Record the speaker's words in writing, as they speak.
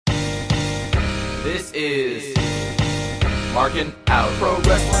This is Markin Out. Pro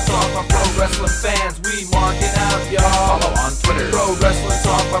Wrestling Talk by Pro Wrestling fans. We marking out, y'all. Follow on Twitter. Pro Wrestling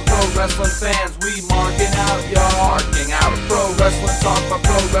Talk by Pro Wrestling fans. We marking out, y'all. Marking Out. Pro Wrestling Talk by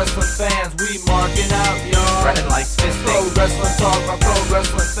Pro Wrestling fans. We marking out, y'all. Brennan likes fisting. Pro Wrestling Talk by Pro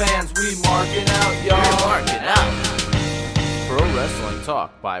Wrestling fans. We marking out, y'all. We're marking out. Pro Wrestling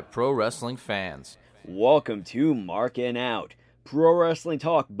Talk by Pro Wrestling fans. Welcome to Markin Out, Pro Wrestling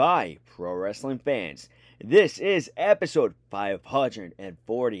Talk by Pro Wrestling fans. This is episode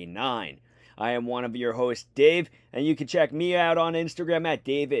 549. I am one of your hosts, Dave, and you can check me out on Instagram at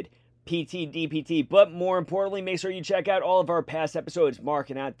DavidPTDPT. But more importantly, make sure you check out all of our past episodes,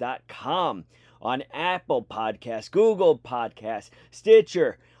 markinout.com, on Apple Podcasts, Google Podcasts,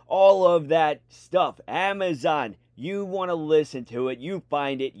 Stitcher, all of that stuff, Amazon. You want to listen to it, you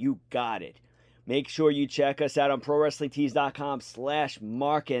find it, you got it. Make sure you check us out on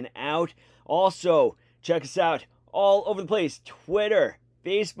ProWrestlingTees.com/markinout. Also, check us out all over the place. Twitter,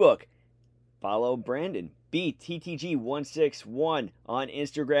 Facebook. Follow Brandon, BTTG161 on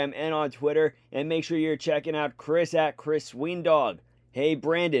Instagram and on Twitter. And make sure you're checking out Chris at Chris Sweendog. Hey,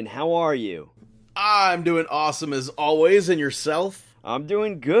 Brandon, how are you? I'm doing awesome as always, and yourself? I'm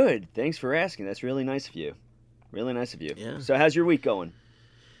doing good. Thanks for asking. That's really nice of you. Really nice of you. Yeah. So how's your week going?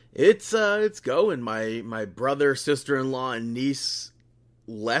 It's going. My brother, sister-in-law, and niece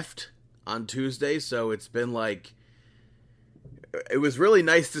left on Tuesday, so it's been like, it was really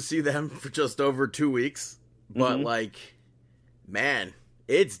nice to see them for just over 2 weeks, but like, man,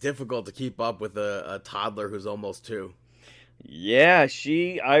 it's difficult to keep up with a toddler who's almost 2. Yeah,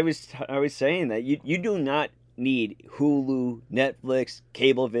 I was saying that you do not need Hulu, Netflix,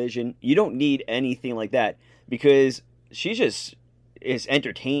 Cablevision. You don't need anything like that because she just is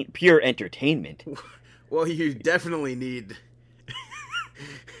pure entertainment. Well, you definitely need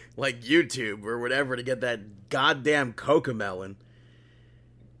like YouTube or whatever to get that goddamn Cocomelon.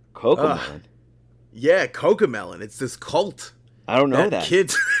 Cocomelon? Yeah, Cocomelon. It's this cult. I don't know that.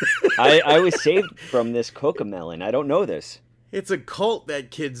 Kids. I was saved from this Cocomelon. I don't know this. It's a cult that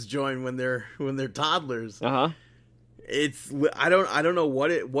kids join when they're toddlers. Uh-huh. I don't know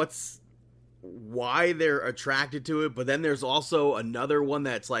why they're attracted to it, but then there's also another one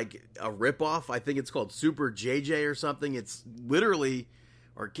that's like a ripoff. I think it's called Super JJ or something. It's literally,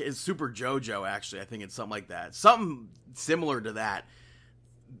 or it's Super JoJo actually. I think it's something like that. Something similar to that.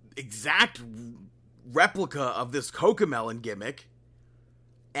 Exact replica of this Cocomelon gimmick.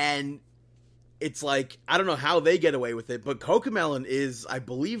 And it's like, I don't know how they get away with it, but Cocomelon is, I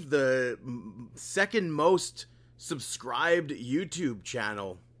believe, the second most subscribed YouTube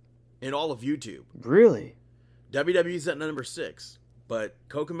channel in all of YouTube. Really? WWE's at number 6, but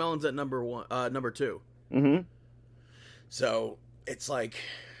Cocomelon's at number 2. Mm-hmm. So it's like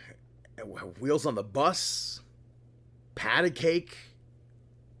Wheels on the Bus, Pat a Cake,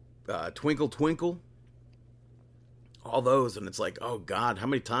 Twinkle Twinkle, all those, and it's like, oh God, how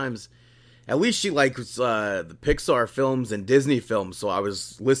many times? At least she likes the Pixar films and Disney films, so I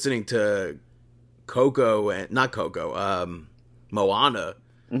was listening to Moana,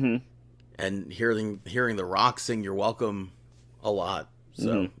 and hearing The Rock sing "You're Welcome" a lot.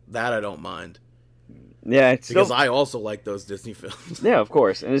 So that I don't mind. Yeah, because I also like those Disney films. Yeah, of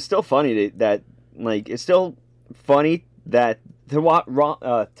course, and it's still funny to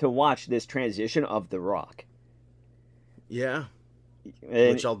watch this transition of The Rock. Yeah,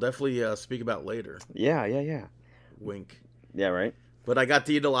 which I'll definitely speak about later. Yeah. Wink. Yeah, right. But I got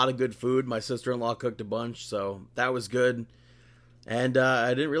to eat a lot of good food. My sister-in-law cooked a bunch, so that was good. And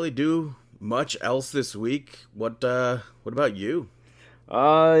I didn't really do much else this week. What about you?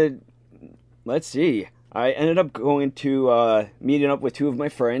 Let's see. I ended up going to meeting up with 2 of my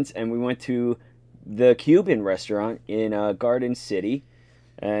friends, and we went to the Cuban restaurant in Garden City,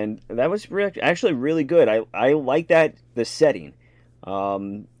 and that was actually really good. I like the setting.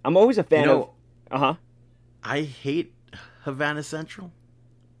 I'm always a fan of. I hate Havana Central.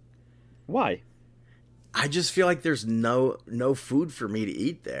 Why? I just feel like there's no food for me to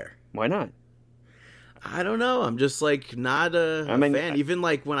eat there. Why not? I don't know. I'm just like not a fan. Even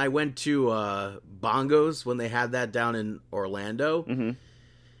like when I went to Bongos when they had that down in Orlando.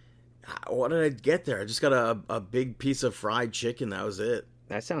 What did I get there? I just got a big piece of fried chicken. That was it.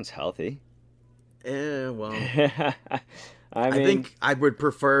 That sounds healthy. Well, I think I would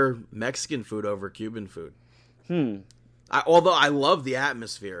prefer Mexican food over Cuban food. Although I love the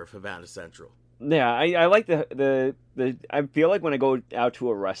atmosphere of Havana Central. Yeah, I like the I feel like when I go out to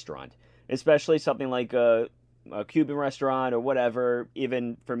a restaurant, especially something like a Cuban restaurant or whatever,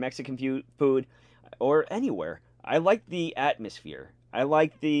 even for Mexican food or anywhere, I like the atmosphere. I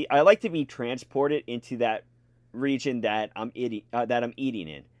like to be transported into that region that I'm eating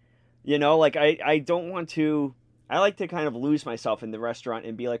in. You know, like I don't want to. I like to kind of lose myself in the restaurant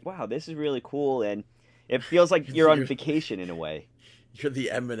and be like, wow, this is really cool, and it feels like you're on vacation in a way. You're the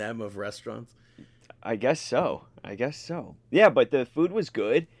M&M of restaurants. I guess so. Yeah, but the food was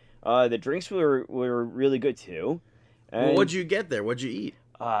good. The drinks were really good too. And, well, what'd you get there? What'd you eat?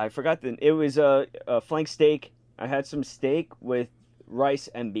 I forgot it was a flank steak. I had some steak with rice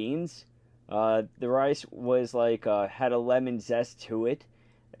and beans. The rice was like had a lemon zest to it.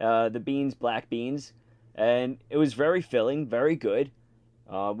 The beans, black beans, and it was very filling, very good.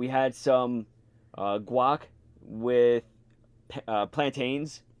 We had some guac with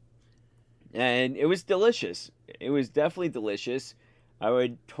plantains, and it was delicious. It was definitely delicious. I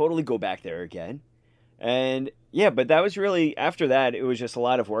would totally go back there again. And yeah, but that was really, after that, it was just a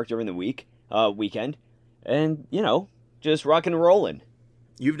lot of work during the weekend, and just rocking and rolling.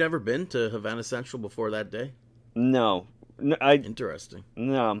 You've never been to Havana Central before that day? No, Interesting.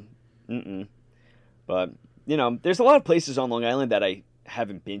 No, but there's a lot of places on Long Island that I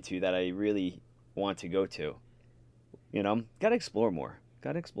haven't been to that I really want to go to. Gotta explore more.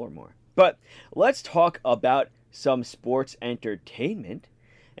 But let's talk about some sports entertainment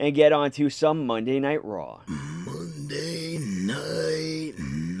and get on to some Monday Night Raw. Monday Night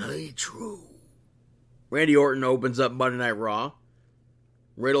Nitro. Randy Orton opens up Monday Night Raw.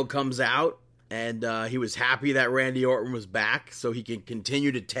 Riddle comes out, and he was happy that Randy Orton was back so he can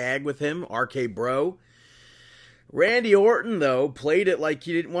continue to tag with him, RK Bro. Randy Orton, though, played it like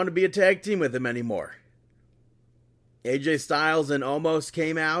he didn't want to be a tag team with him anymore. AJ Styles and Omos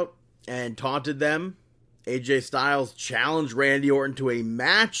came out and taunted them. AJ Styles challenged Randy Orton to a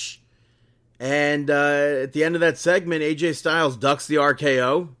match. And at the end of that segment, AJ Styles ducks the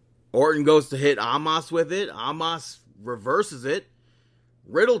RKO. Orton goes to hit Omos with it. Omos reverses it.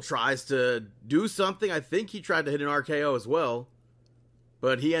 Riddle tries to do something. I think he tried to hit an RKO as well.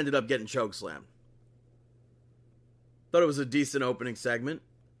 But he ended up getting chokeslammed. Thought it was a decent opening segment.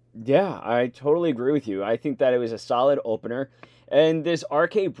 Yeah, I totally agree with you. I think that it was a solid opener. And this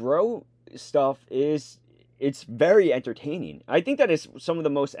RK Bro stuff it's very entertaining. I think that is some of the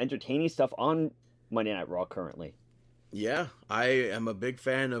most entertaining stuff on Monday Night Raw currently. Yeah, I am a big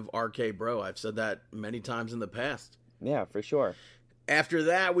fan of RK Bro. I've said that many times in the past. Yeah, for sure. After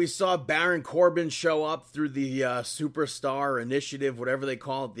that, we saw Baron Corbin show up through the Superstar Initiative, whatever they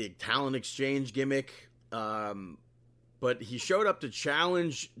call it, the talent exchange gimmick. But he showed up to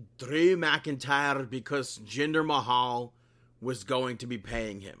challenge Drew McIntyre because Jinder Mahal was going to be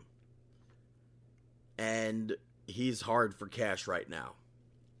paying him. And he's hard for cash right now.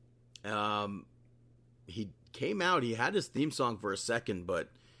 He came out, he had his theme song for a second, but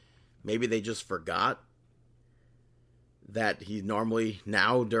maybe they just forgot that he normally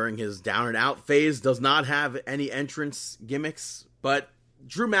now during his down and out phase does not have any entrance gimmicks. But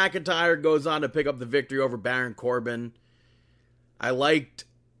Drew McIntyre goes on to pick up the victory over Baron Corbin. I liked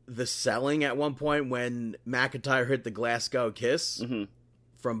the selling at one point when McIntyre hit the Glasgow kiss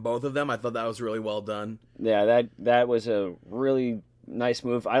from both of them. I thought that was really well done. Yeah, that was a really nice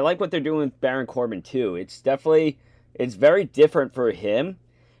move. I like what they're doing with Baron Corbin too. It's very different for him.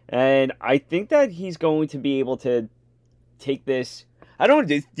 And I think that he's going to be able to take this. I don't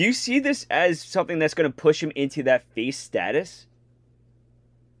know. Do you see this as something that's going to push him into that face status?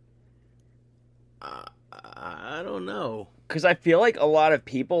 I don't know. Because I feel like a lot of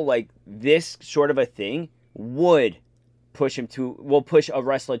people, like this sort of a thing, will push a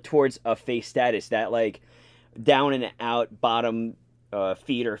wrestler towards a face status, that like down and out bottom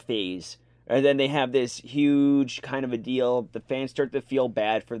feeder phase. And then they have this huge kind of a deal. The fans start to feel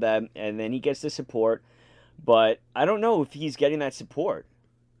bad for them, and then he gets the support. But I don't know if he's getting that support.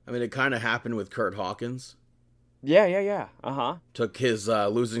 I mean, it kind of happened with Kurt Hawkins. Yeah. Took his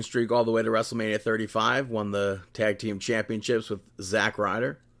losing streak all the way to WrestleMania 35. Won the tag team championships with Zack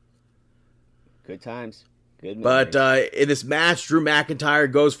Ryder. Good times. Good memories. But in this match, Drew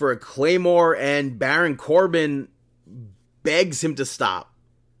McIntyre goes for a Claymore, and Baron Corbin begs him to stop.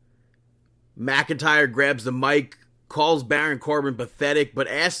 McIntyre grabs the mic, calls Baron Corbin pathetic, but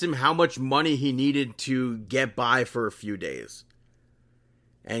asks him how much money he needed to get by for a few days.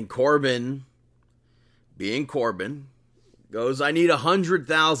 And Corbin, being Corbin, goes, I need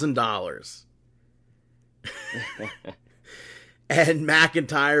 $100,000. And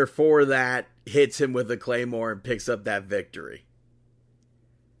McIntyre, for that, hits him with a Claymore and picks up that victory.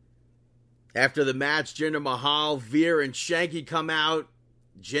 After the match, Jinder Mahal, Veer, and Shanky come out.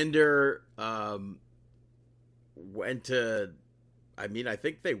 Jinder went to... I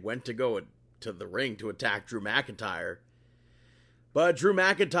think they went to go to the ring to attack Drew McIntyre. But Drew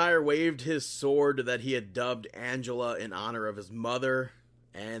McIntyre waved his sword that he had dubbed Angela in honor of his mother,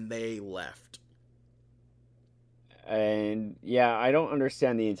 and they left. And yeah, I don't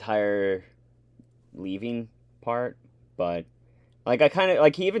understand the entire leaving part, but like I kind of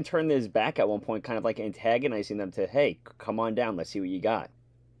like he even turned his back at one point, kind of like antagonizing them to, hey, come on down, let's see what you got.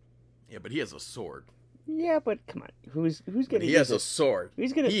 Yeah, but he has a sword. Yeah, but come on, who's gonna? He has a sword.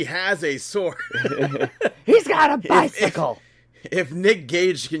 He has a sword. He's got a bicycle. If Nick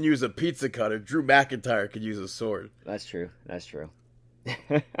Gage can use a pizza cutter, Drew McIntyre could use a sword. That's true. That's true.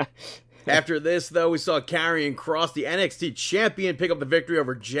 After this, though, we saw Karrion Kross, the NXT champion, pick up the victory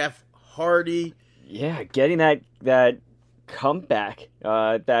over Jeff Hardy. Yeah, getting that comeback,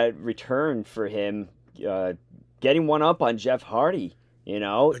 that return for him, getting one up on Jeff Hardy. You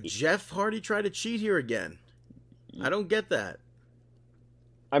know, but Jeff Hardy tried to cheat here again. I don't get that.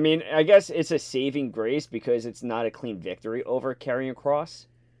 I mean, I guess it's a saving grace because it's not a clean victory over Karrion Kross.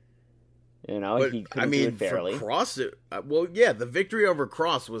 You know, but, he couldn't do it fairly. For Kross, well, yeah, the victory over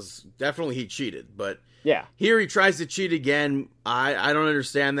Kross was definitely he cheated. But yeah, here he tries to cheat again. I don't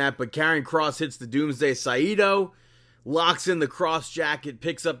understand that. But Karrion Kross hits the Doomsday Saito, locks in the Kross jacket,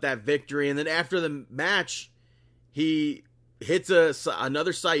 picks up that victory. And then after the match, he hits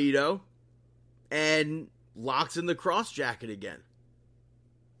another Saito and locks in the Kross jacket again.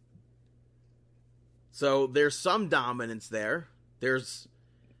 So there's some dominance there. There's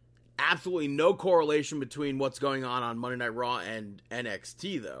absolutely no correlation between what's going on Monday Night Raw and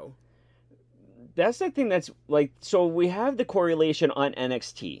NXT, though. That's the thing that's like, so we have the correlation on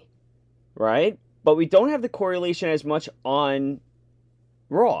NXT, right? But we don't have the correlation as much on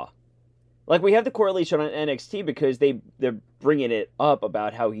Raw. Like, we have the correlation on NXT because they're bringing it up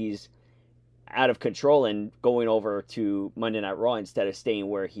about how he's out of control and going over to Monday Night Raw instead of staying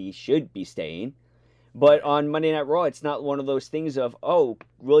where he should be staying. But on Monday Night Raw, it's not one of those things of, oh,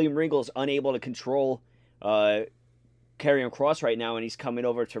 William Regal's unable to control Karrion Kross right now, and he's coming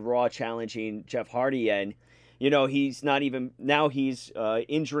over to Raw challenging Jeff Hardy, and, you know, he's not even, now he's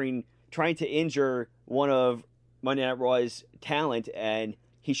trying to injure one of Monday Night Raw's talent, and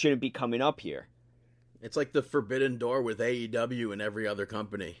he shouldn't be coming up here. It's like the forbidden door with AEW and every other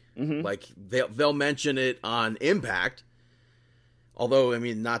company. Mm-hmm. Like, they'll mention it on Impact. Although, I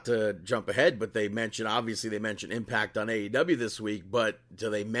mean, not to jump ahead, but they mention Impact on AEW this week, but do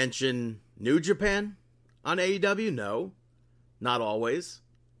they mention New Japan on AEW? No. Not always.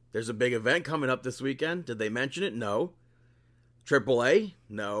 There's a big event coming up this weekend. Did they mention it? No. AAA?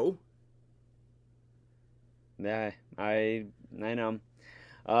 No. Yeah, I know.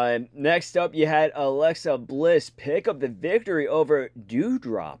 Next up, you had Alexa Bliss pick up the victory over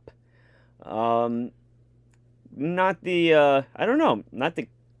Doudrop. Not the, not the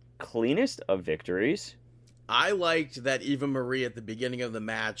cleanest of victories. I liked that Eva Marie at the beginning of the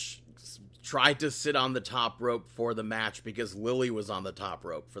match tried to sit on the top rope for the match because Lily was on the top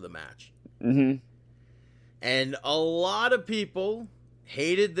rope for the match. Mm-hmm. And a lot of people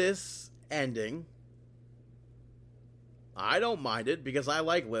hated this ending. I don't mind it because I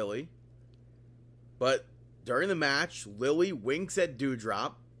like Lily. But during the match, Lily winks at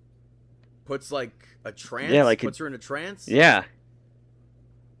Doudrop, puts like a trance, puts her in a trance. Yeah.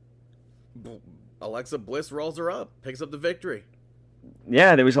 Alexa Bliss rolls her up, picks up the victory.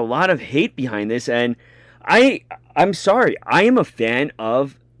 Yeah, there was a lot of hate behind this, and I'm sorry, I am a fan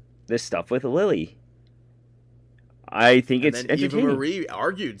of this stuff with Lily. I think it's entertaining. Eva Marie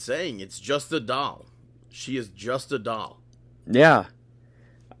argued, saying it's just a doll. She is just a doll. Yeah.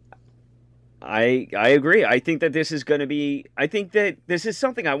 I agree. I think that this is going to be... I think that this is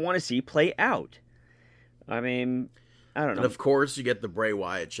something I want to see play out. I mean, I don't know. And of course, you get the Bray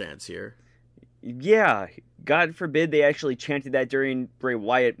Wyatt chants here. Yeah. God forbid they actually chanted that during Bray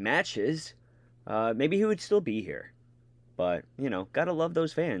Wyatt matches. Maybe he would still be here. But, you know, gotta love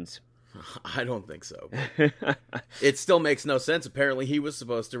those fans. I don't think so. It still makes no sense. Apparently, he was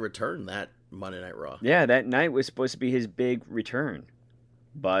supposed to return that Monday Night Raw. Yeah, that night was supposed to be his big return.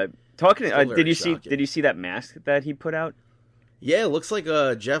 But... did you see that mask that he put out? Yeah, it looks like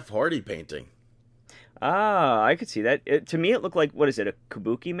a Jeff Hardy painting. Ah, I could see that. To me, it looked like, what is it, a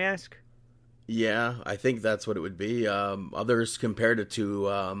kabuki mask? Yeah, I think that's what it would be. Others compared it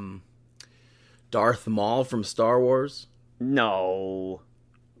to Darth Maul from Star Wars. No.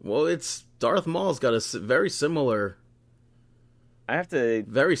 Well, Darth Maul's got a very similar...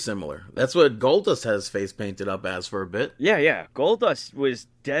 Very similar. That's what Goldust has face painted up as for a bit. Yeah. Goldust was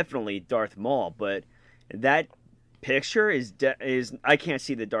definitely Darth Maul, but that picture is I can't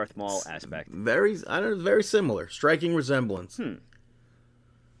see the Darth Maul aspect. Very similar. Striking resemblance.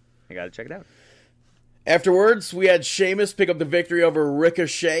 I gotta check it out. Afterwards, we had Sheamus pick up the victory over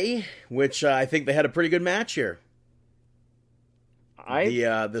Ricochet, which I think they had a pretty good match here.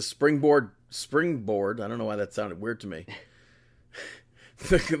 The springboard, I don't know why that sounded weird to me.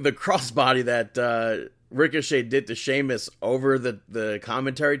 the crossbody that Ricochet did to Sheamus over the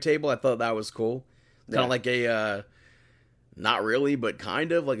commentary table, I thought that was cool. Kind of like a, not really, but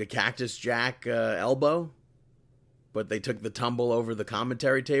kind of like a Cactus Jack elbow. But they took the tumble over the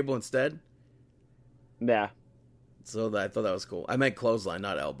commentary table instead. Yeah. So I thought that was cool. I meant clothesline,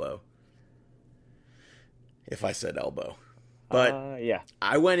 not elbow. If I said elbow. But yeah.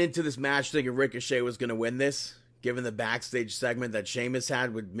 I went into this match thinking Ricochet was going to win this, given the backstage segment that Sheamus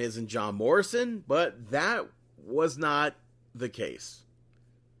had with Miz and John Morrison, but that was not the case.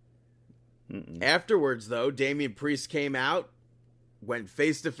 Afterwards, though, Damian Priest came out, went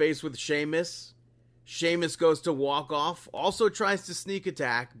face-to-face with Sheamus. Sheamus goes to walk off, also tries to sneak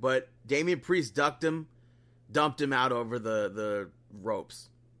attack, but Damian Priest ducked him, dumped him out over the ropes,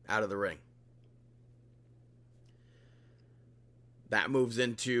 out of the ring. That moves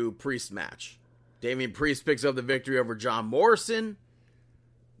into Priest match. Damian Priest picks up the victory over John Morrison.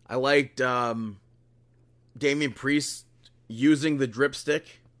 I liked Damian Priest using the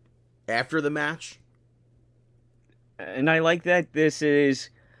dripstick after the match. And I like that this is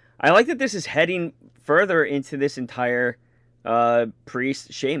heading further into this entire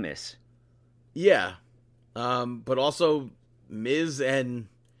Priest Sheamus. Yeah. But also Miz and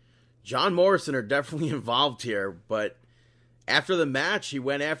John Morrison are definitely involved here, but after the match, he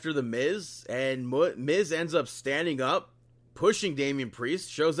went after the Miz, and Miz ends up standing up, pushing Damian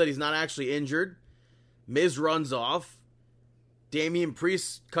Priest, shows that he's not actually injured. Miz runs off. Damian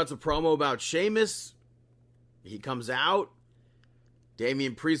Priest cuts a promo about Sheamus. He comes out.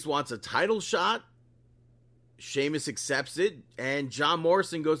 Damian Priest wants a title shot. Sheamus accepts it, and John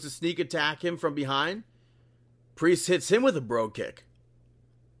Morrison goes to sneak attack him from behind. Priest hits him with a bro kick.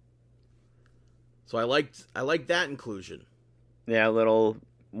 So I liked that inclusion. Yeah, a little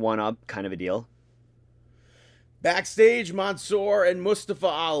one-up kind of a deal. Backstage, Mansoor and Mustafa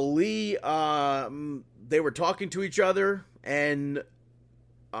Ali, they were talking to each other, and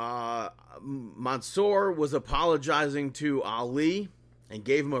Mansoor was apologizing to Ali and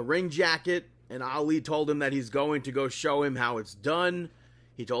gave him a ring jacket, and Ali told him that he's going to go show him how it's done.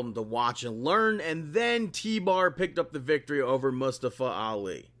 He told him to watch and learn, and then T-Bar picked up the victory over Mustafa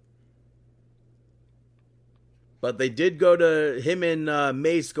Ali. But they did go to him and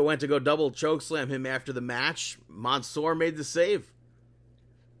Mace went to go double chokeslam him after the match. Mansoor made the save.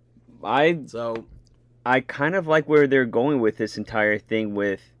 I kind of like where they're going with this entire thing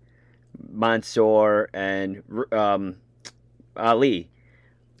with Mansoor and Ali.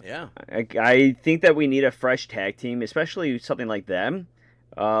 Yeah. I think that we need a fresh tag team, especially something like them.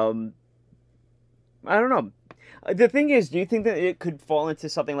 I don't know. The thing is, do you think that it could fall into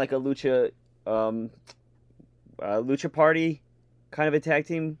something like a Lucha Party kind of a tag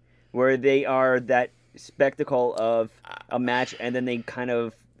team where they are that spectacle of a match and then they kind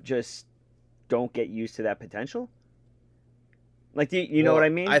of just don't get used to that potential? Like, do you know what I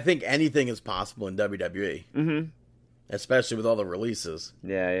mean? I think anything is possible in WWE. Mm-hmm. Especially with all the releases.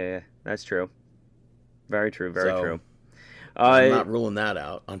 Yeah. That's true. Very true, very true. I'm not ruling that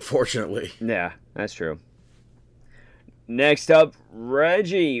out, unfortunately. Yeah, that's true. Next up,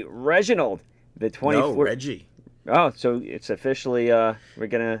 Reginald. The 24... No, Reggie. Oh, so it's officially, we're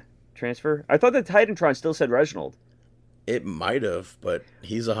going to transfer? I thought the Titantron still said Reginald. It might have, but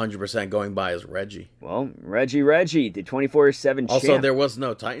he's 100% going by as Reggie. Well, Reggie, the 24/7 champ. Also, there was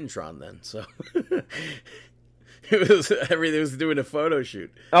no Titantron then, so... Everything was doing a photo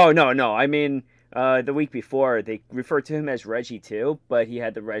shoot. Oh, no. I mean, the week before, they referred to him as Reggie too, but he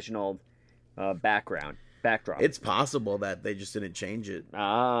had the Reginald backdrop. It's possible that they just didn't change it.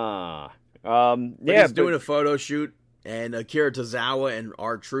 Yeah, he's doing a photo shoot, and Akira Tozawa and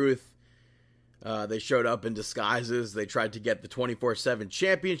R-Truth, they showed up in disguises. They tried to get the 24/7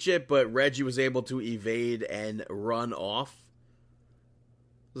 championship, but Reggie was able to evade and run off.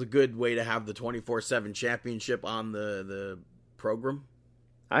 It was a good way to have the 24/7 championship on the program.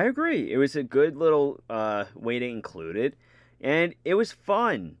 I agree. It was a good little way to include it, and it was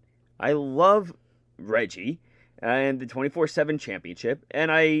fun. I love Reggie and the 24/7 championship,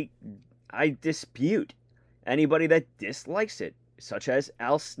 and I dispute anybody that dislikes it, such as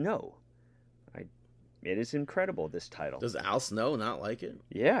Al Snow. It is incredible, this title. Does Al Snow not like it?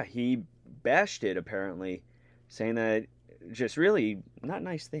 Yeah, he bashed it, apparently, saying that just really not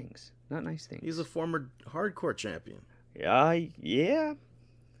nice things. Not nice things. He's a former hardcore champion. Yeah.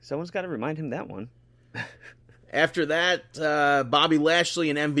 Someone's got to remind him that one. After that, Bobby Lashley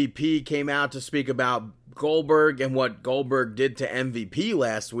and MVP came out to speak about Goldberg and what Goldberg did to MVP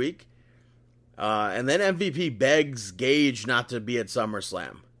last week. And then MVP begs Gage not to be at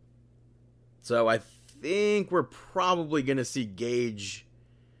SummerSlam. So I think we're probably going to see Gage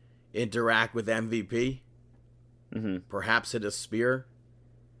interact with MVP. Mm-hmm. Perhaps hit a spear.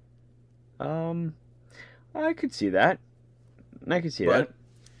 I could see that. That.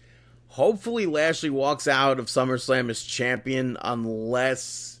 Hopefully Lashley walks out of SummerSlam as champion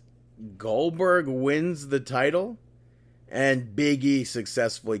unless Goldberg wins the title and Big E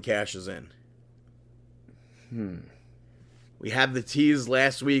successfully cashes in. We had the tease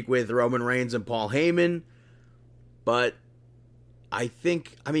last week with Roman Reigns and Paul Heyman, but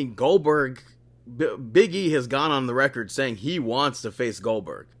Goldberg, Big E has gone on the record saying he wants to face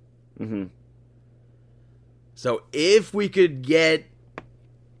Goldberg. Mm-hmm. So if we could get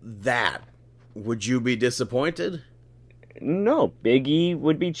that, would you be disappointed? No, Big E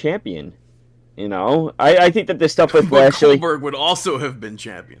would be champion. I think that the stuff with but Lashley... Goldberg would also have been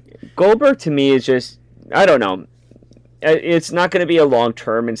champion. Goldberg, to me, is just... I don't know. It's not going to be a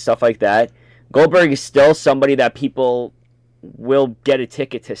long-term and stuff like that. Goldberg is still somebody that people will get a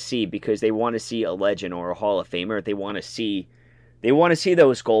ticket to see because they want to see a legend or a Hall of Famer. They want to see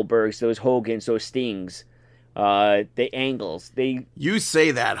those Goldbergs, those Hogans, those Stings, the Angles. You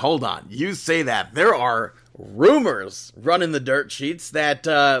say that. Hold on. You say that. There are rumors running the dirt sheets that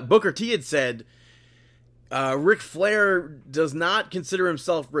Booker T had said Ric Flair does not consider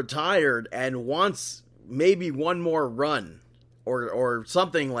himself retired and wants maybe one more run or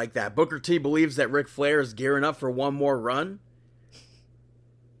something like that. Booker T believes that Ric Flair is gearing up for one more run.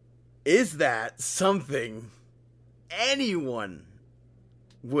 Is that something anyone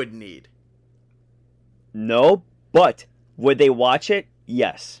would need? No, but would they watch it?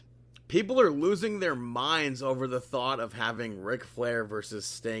 Yes. People are losing their minds over the thought of having Ric Flair versus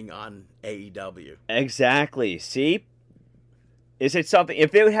Sting on AEW. Exactly. See? Is it something...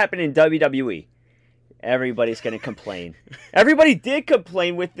 If it would happen in WWE, everybody's going to complain. Everybody did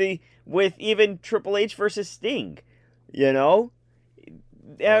complain with even Triple H versus Sting. Well,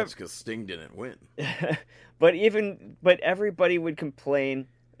 that's because Sting didn't win. But everybody would complain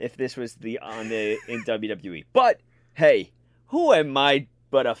if this was in WWE. But hey, who am I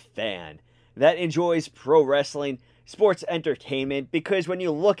but a fan that enjoys pro wrestling, sports entertainment? Because when you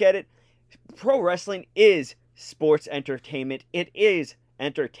look at it, pro wrestling is sports entertainment. It is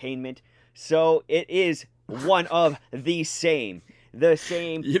entertainment. So it is one of the same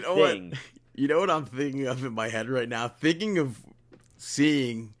thing. You know what I'm thinking of in my head right now? Thinking of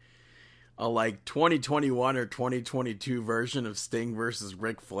seeing a 2021 or 2022 version of Sting versus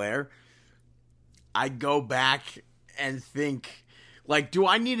Ric Flair. I go back and think, do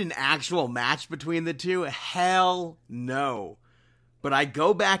I need an actual match between the two? Hell no. But I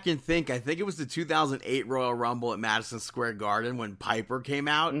go back and think it was the 2008 Royal Rumble at Madison Square Garden when Piper came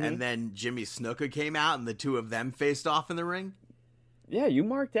out and then Jimmy Snuka came out and the two of them faced off in the ring. Yeah, you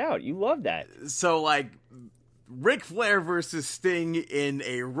marked out. You love that. So, Ric Flair versus Sting in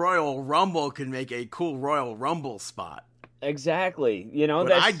a Royal Rumble could make a cool Royal Rumble spot. Exactly.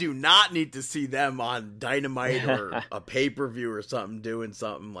 But I do not need to see them on Dynamite or a pay-per-view or something doing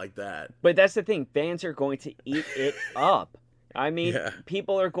something like that. But that's the thing. Fans are going to eat it up. I mean,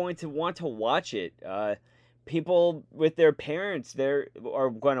 people are going to want to watch it. People with their parents are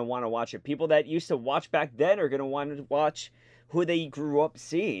going to want to watch it. People that used to watch back then are going to want to watch who they grew up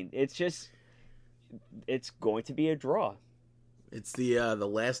seeing. It's going to be a draw. It's the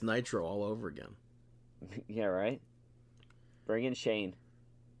last Nitro all over again. Yeah, right? Bring in Shane.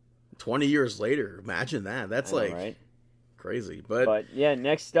 20 years later, imagine that. That's right? Crazy. But yeah,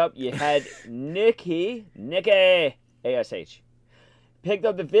 next up you had Nikki ASH picked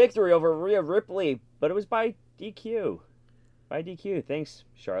up the victory over Rhea Ripley, but it was by DQ. Thanks,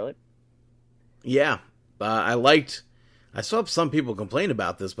 Charlotte. Yeah, I saw some people complain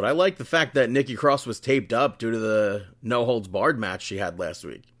about this, but I like the fact that Nikki Cross was taped up due to the no holds barred match she had last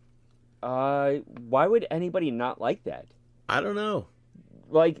week. Why would anybody not like that? I don't know.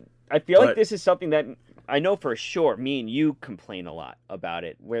 I feel like this is something that I know for sure. Me and you complain a lot about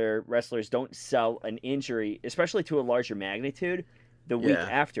it, where wrestlers don't sell an injury, especially to a larger magnitude, the week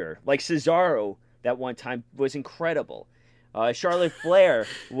after. Like Cesaro, that one time was incredible. Charlotte Flair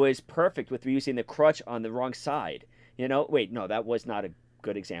was perfect with using the crutch on the wrong side. Wait, no, that was not a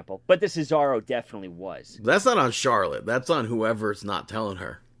good example. But the Cesaro definitely was. That's not on Charlotte. That's on whoever's not telling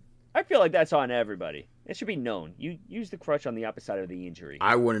her. I feel like that's on everybody. It should be known. You use the crutch on the opposite side of the injury.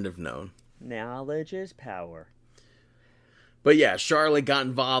 I wouldn't have known. Knowledge is power. But yeah, Charlotte got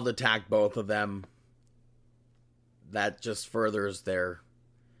involved, attacked both of them. that just furthers their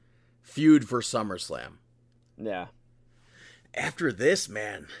feud for SummerSlam. Yeah. After this,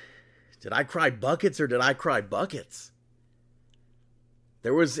 man, did I cry buckets or did I cry buckets?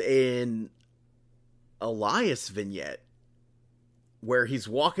 There was an Elias vignette where he's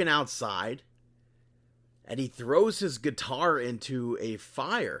walking outside and he throws his guitar into a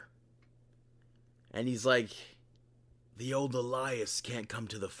fire. And he's like, the old Elias can't come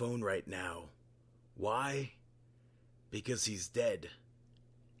to the phone right now. Why? Because he's dead.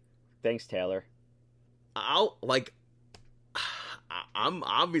 Thanks, Taylor. I'm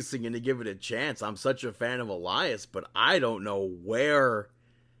obviously going to give it a chance. I'm such a fan of Elias, but I don't know where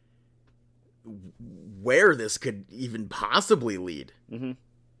this could even possibly lead. Mm-hmm.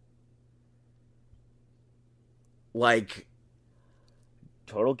 Like,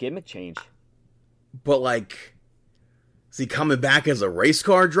 total gimmick change. But like, is he coming back as a race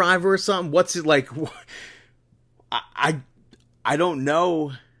car driver or something? What's it like? I don't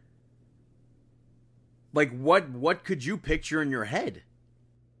know. Like, what could you picture in your head?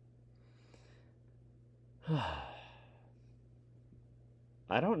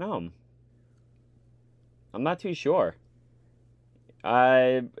 I don't know. I'm not too sure.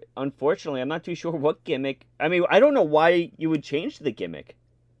 Unfortunately, I'm not too sure what gimmick. I mean, I don't know why you would change the gimmick.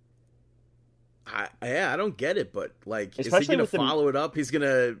 I don't get it, but like, Especially is he going to with follow it up? He's going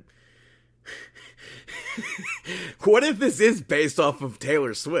to... What if this is based off of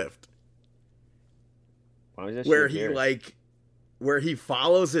Taylor Swift? Where he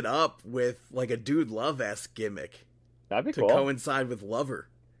follows it up with like a Dude Love-esque gimmick. That'd be to cool. coincide with Lover.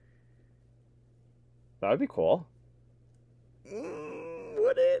 That'd be cool.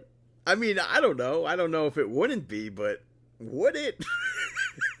 Would it? I mean, I don't know. I don't know if it wouldn't be, but would it?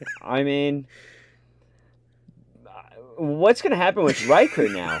 I mean, what's going to happen with Riker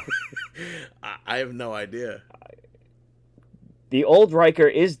now? I have no idea. The old Riker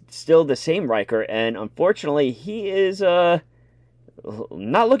is still the same Riker, and unfortunately, he is not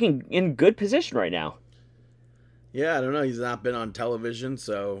looking in good position right now. Yeah, I don't know. He's not been on television,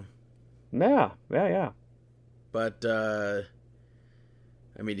 so... Yeah. But, I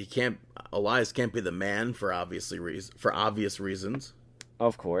mean, Elias can't be the man for obvious reasons.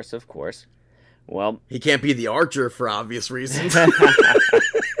 Of course. Well... He can't be the Archer for obvious reasons.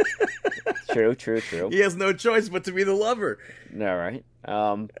 True. He has no choice but to be the Lover. All right.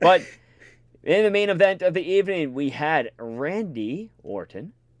 But in the main event of the evening, we had Randy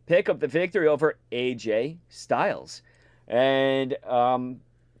Orton pick up the victory over AJ Styles. And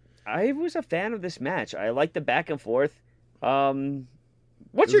I was a fan of this match. I liked the back and forth.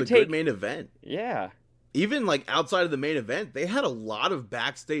 What's your take? Good main event. Yeah. Even like outside of the main event, they had a lot of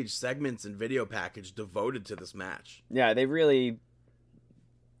backstage segments and video package devoted to this match. Yeah, they really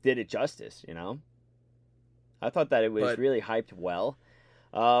did it justice, you know? I thought that it was really hyped well.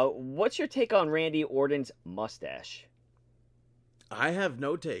 What's your take on Randy Orton's mustache? I have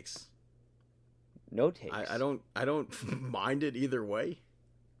no takes. No takes. I don't mind it either way.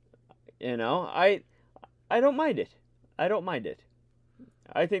 You know, I don't mind it.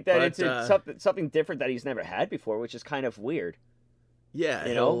 I think that it's something different that he's never had before, which is kind of weird. Yeah,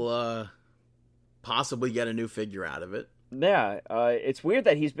 he'll possibly get a new figure out of it. Yeah, it's weird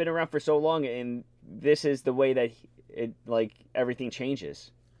that he's been around for so long, and this is the way that everything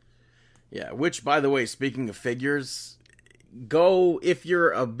changes. Yeah, which, by the way, speaking of figures, go if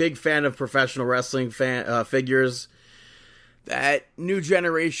you're a big fan of professional wrestling figures. That New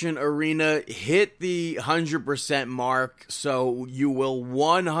Generation Arena hit the 100% mark, so you will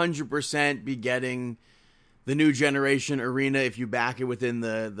 100% be getting the New Generation Arena if you back it within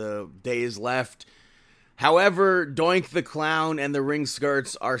the days left. However, Doink the Clown and the ring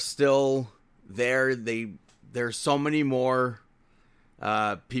skirts are still there. There's so many more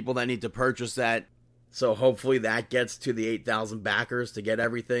people that need to purchase that. So hopefully that gets to the 8,000 backers to get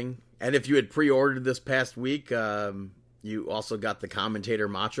everything. And if you had pre-ordered this past week, you also got the commentator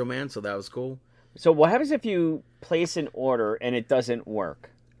Macho Man, so that was cool. So what happens if you place an order and it doesn't work?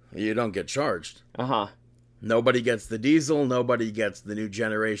 You don't get charged. Uh-huh. Nobody gets the Diesel. Nobody gets the New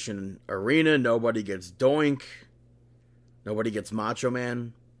Generation Arena. Nobody gets Doink. Nobody gets Macho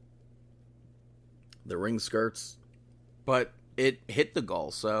Man. The ring skirts. But it hit the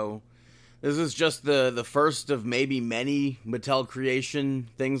goal, so this is just the first of maybe many Mattel Creation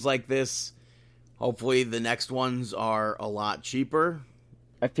things like this. Hopefully the next ones are a lot cheaper.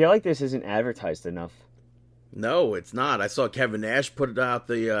 I feel like this isn't advertised enough. No, it's not. I saw Kevin Nash put out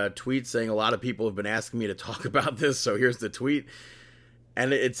the tweet saying a lot of people have been asking me to talk about this, so here's the tweet.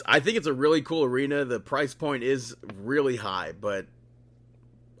 And I think it's a really cool arena. The price point is really high, but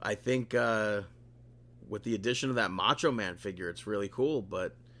I think with the addition of that Macho Man figure, it's really cool.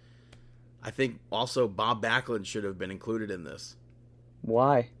 But I think also Bob Backlund should have been included in this.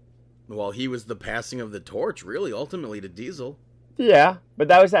 Why? Well, he was the passing of the torch, really, ultimately, to Diesel. Yeah, but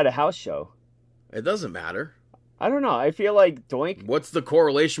that was at a house show. It doesn't matter. I don't know. I feel like Doink... What's the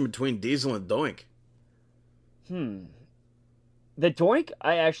correlation between Diesel and Doink? The Doink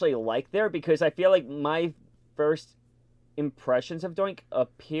I actually like there because I feel like my first impressions of Doink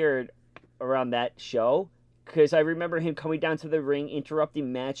appeared around that show. Because I remember him coming down to the ring,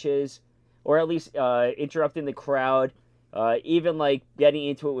 interrupting matches, or at least interrupting the crowd. Even like getting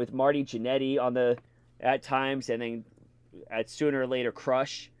into it with Marty Jannetty at times, and then at sooner or later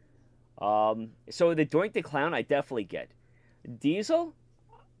Crush. So the Doink the Clown I definitely get. Diesel,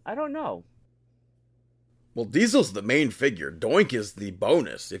 I don't know. Well, Diesel's the main figure. Doink is the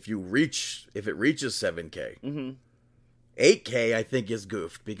bonus if it reaches 7K. Mm-hmm. 8K I think is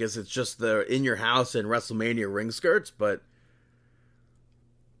goofed because it's just the in your house and WrestleMania ring skirts. But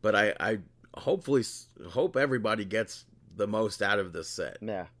I hope everybody gets the most out of this set.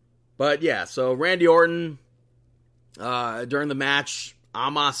 Yeah. But yeah, so Randy Orton, during the match,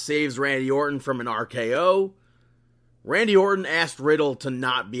 Amos saves Randy Orton from an RKO. Randy Orton asked Riddle to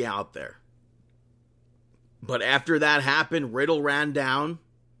not be out there. But after that happened, Riddle ran down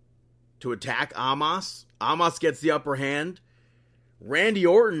to attack Amos. Amos gets the upper hand. Randy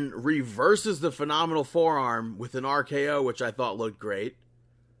Orton reverses the phenomenal forearm with an RKO, which I thought looked great.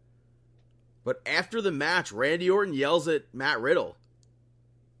 But after the match, Randy Orton yells at Matt Riddle.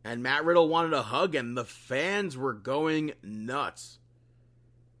 And Matt Riddle wanted a hug, and the fans were going nuts.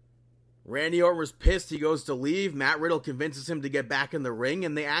 Randy Orton was pissed. He goes to leave. Matt Riddle convinces him to get back in the ring,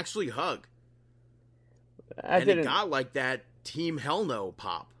 and they actually hug. It got like that Team Hell No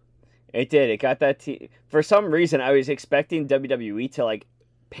pop. It did. It got that. For some reason, I was expecting WWE to like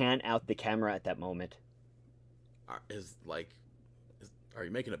pan out the camera at that moment. Are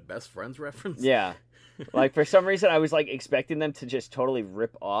you making a Best Friends reference? Yeah. Like, for some reason, I was, like, expecting them to just totally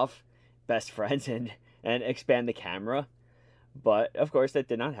rip off Best Friends and expand the camera. But, of course, that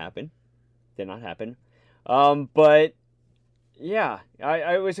did not happen. But, yeah,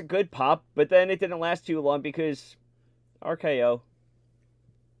 I was a good pop, but then it didn't last too long because RKO.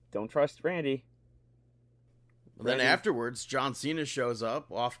 Don't trust Randy. Then afterwards, John Cena shows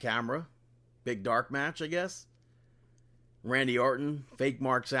up off camera. Big dark match, I guess. Randy Orton fake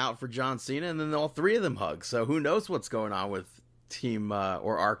marks out for John Cena, and then all three of them hug. So who knows what's going on with Team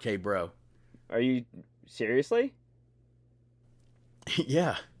or RK Bro? Are you seriously?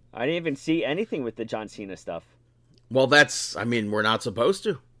 Yeah. I didn't even see anything with the John Cena stuff. Well, we're not supposed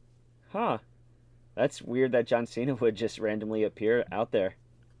to. Huh. That's weird that John Cena would just randomly appear out there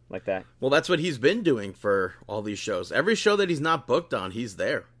like that. Well, that's what he's been doing for all these shows. Every show that he's not booked on, he's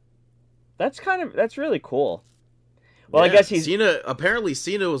there. That's really cool. Well, yeah, I guess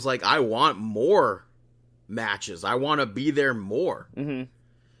Cena was like, I want more matches. I want to be there more. Mm-hmm.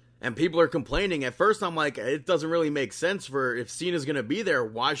 And people are complaining. At first, I'm like, it doesn't really make sense if Cena's going to be there,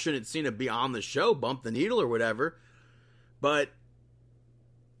 why shouldn't Cena be on the show, bump the needle or whatever? But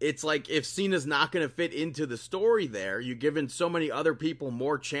it's like, if Cena's not going to fit into the story there, you're giving so many other people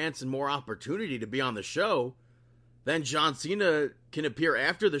more chance and more opportunity to be on the show, then John Cena can appear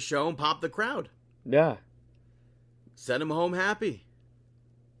after the show and pop the crowd. Yeah. Send him home happy.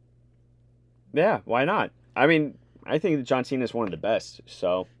 Yeah, why not? I mean, I think that John Cena is one of the best,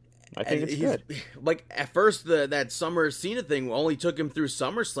 so I think it's good. Like, at first, that Summer Cena thing only took him through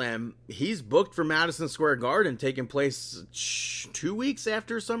SummerSlam. He's booked for Madison Square Garden, taking place 2 weeks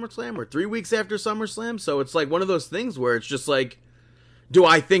after SummerSlam or 3 weeks after SummerSlam. So it's like one of those things where it's just like, do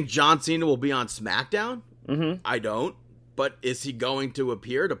I think John Cena will be on SmackDown? Mm-hmm. I don't. But is he going to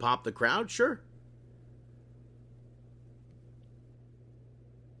appear to pop the crowd? Sure.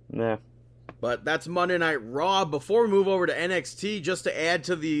 Nah. But that's Monday Night Raw. Before we move over to NXT, just to add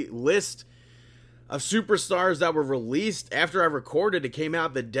to the list of superstars that were released, after I recorded, it came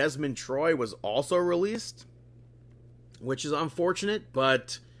out that Desmond Troy was also released, which is unfortunate,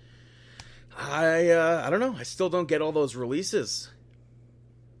 but I don't know. I still don't get all those releases.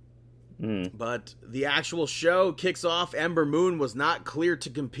 But the actual show kicks off. Ember Moon was not cleared to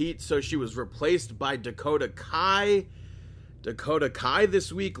compete, so she was replaced by Dakota Kai. Dakota Kai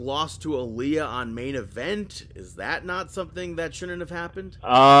this week lost to Aaliyah on Main Event. Is that not something that shouldn't have happened?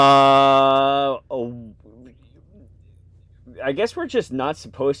 I guess we're just not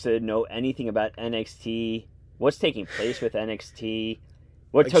supposed to know anything about NXT. What's taking place with NXT?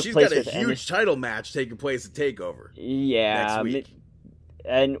 What took she's place got a with huge title match taking place at TakeOver. Yeah, next week.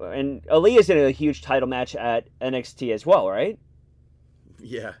 And Aaliyah's in a huge title match at NXT as well, right?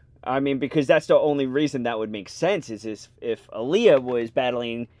 Yeah. I mean, because that's the only reason that would make sense is if Aaliyah was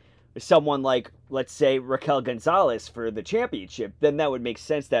battling someone like, let's say, Raquel Gonzalez for the championship, then that would make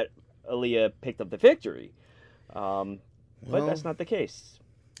sense that Aaliyah picked up the victory. But that's not the case.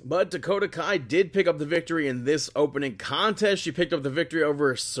 But Dakota Kai did pick up the victory in this opening contest. She picked up the victory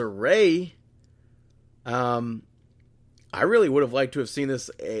over Saray. I really would have liked to have seen this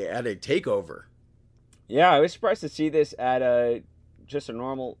at a takeover. Yeah, I was surprised to see this at just a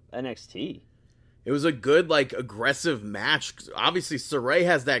normal NXT. It was a good, like, aggressive match. Obviously, Saray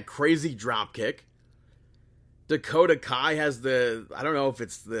has that crazy drop kick. Dakota Kai has the, I don't know if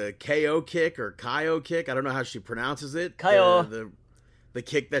it's the KO kick or KO kick. I don't know how she pronounces it. KO. The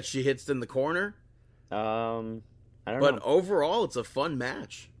kick that she hits in the corner. I don't know. But overall, it's a fun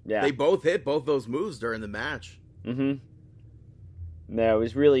match. Yeah. They both hit both those moves during the match. Mm-hmm. No, it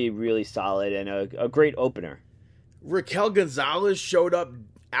was really, really solid and a great opener. Raquel Gonzalez showed up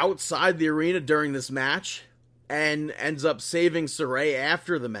outside the arena during this match and ends up saving Saray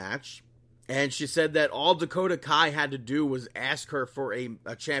after the match. And she said that all Dakota Kai had to do was ask her for a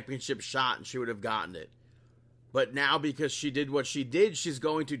championship shot and she would have gotten it. But now, because she did what she did, she's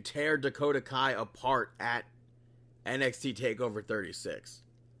going to tear Dakota Kai apart at NXT TakeOver 36.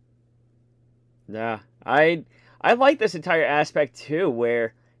 Yeah, I like this entire aspect too,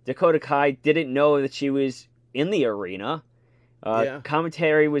 where Dakota Kai didn't know that she was in the arena.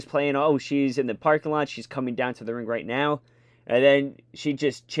 Commentary was playing, oh, she's in the parking lot, she's coming down to the ring right now, and then she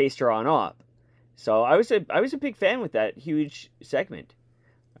just chased her on up. So I was a big fan with that huge segment.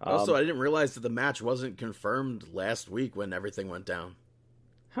 Also, I didn't realize that the match wasn't confirmed last week when everything went down.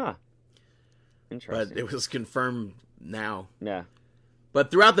 Huh. Interesting. But it was confirmed now. Yeah. But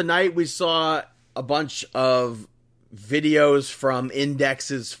throughout the night, we saw a bunch of videos from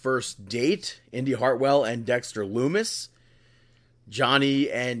Index's first date, Indy Hartwell and Dexter Lumis. Johnny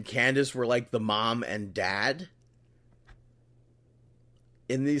and Candice were like the mom and dad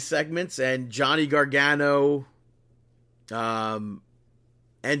in these segments, and Johnny Gargano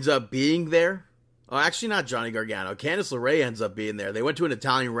ends up being there. Oh, actually not Johnny Gargano. Candice LeRae ends up being there. They went to an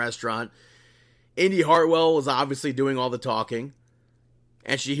Italian restaurant. Indy Hartwell was obviously doing all the talking.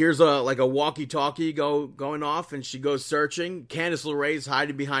 And she hears a walkie-talkie going off, and she goes searching. Candice LeRae's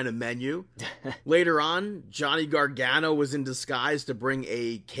hiding behind a menu. Later on, Johnny Gargano was in disguise to bring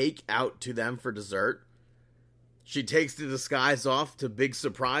a cake out to them for dessert. She takes the disguise off. To big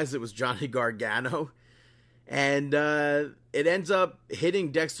surprise, it was Johnny Gargano. And it ends up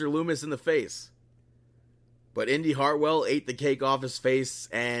hitting Dexter Lumis in the face. But Indy Hartwell ate the cake off his face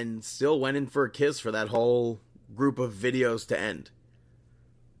and still went in for a kiss for that whole group of videos to end.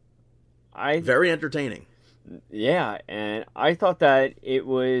 Very entertaining. Yeah, and I thought that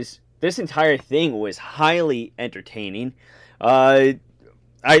this entire thing was highly entertaining. I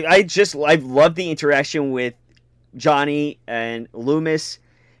love the interaction with Johnny and Lumis,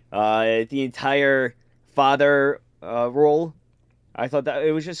 the entire father role. I thought that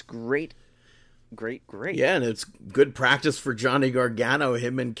it was just great. Yeah, and it's good practice for Johnny Gargano.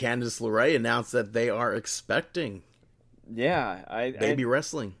 Him and Candice LeRae announced that they are expecting baby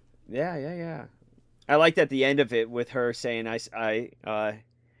wrestling. Yeah. I liked at the end of it with her saying, I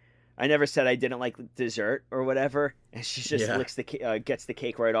never said I didn't like dessert or whatever, and she just gets the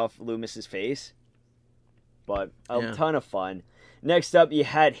cake right off Loomis's face. But a ton of fun. Next up, you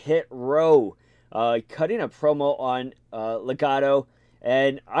had Hit Row cutting a promo on Legado,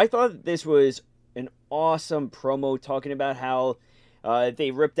 and I thought this was an awesome promo talking about how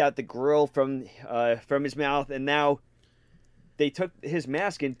they ripped out the grill from his mouth, and now they took his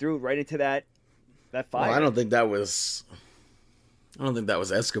mask and threw it right into that fire. Well, I don't think that was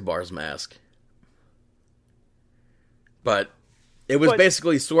Escobar's mask. But it was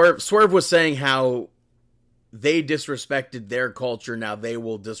basically Swerve. Swerve was saying how they disrespected their culture, now they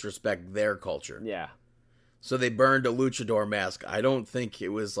will disrespect their culture. Yeah. So they burned a luchador mask. I don't think it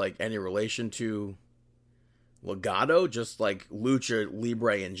was like any relation to Legado, just like Lucha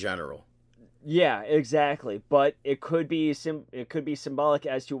Libre in general. Yeah, exactly. But it could be symbolic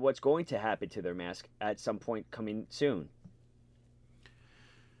as to what's going to happen to their mask at some point coming soon.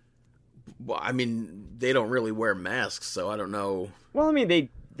 Well, I mean, they don't really wear masks, so I don't know. Well, I mean,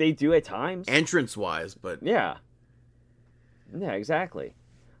 they do at times. Entrance-wise, but... Yeah. Yeah, exactly.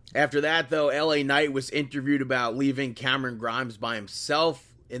 After that, though, LA Knight was interviewed about leaving Cameron Grimes by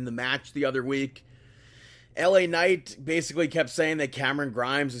himself in the match the other week. LA Knight basically kept saying that Cameron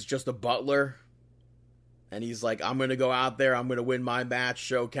Grimes is just a butler. And he's like, I'm going to go out there, I'm going to win my match,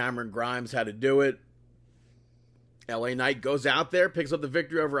 show Cameron Grimes how to do it. LA Knight goes out there, picks up the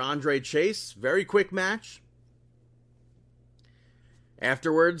victory over Andre Chase. Very quick match.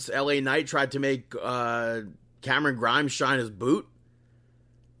 Afterwards, LA Knight tried to make Cameron Grimes shine his boot.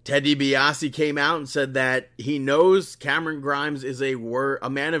 Ted DiBiase came out and said that he knows Cameron Grimes is a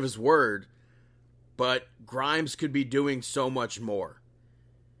man of his word, but Grimes could be doing so much more.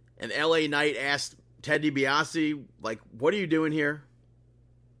 And LA Knight asked Ted DiBiase, like, what are you doing here?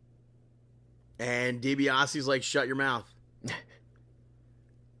 And DiBiase's like, shut your mouth.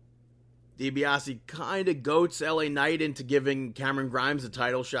 DiBiase kind of goats LA Knight into giving Cameron Grimes a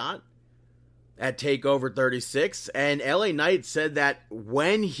title shot at TakeOver 36. And LA Knight said that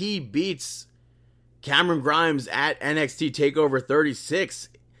when he beats Cameron Grimes at NXT TakeOver 36,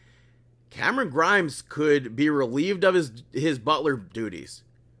 Cameron Grimes could be relieved of his butler duties.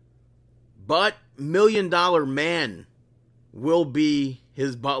 But $1 Million Man will be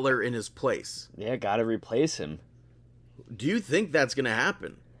his butler in his place. Yeah, gotta replace him. Do you think that's going to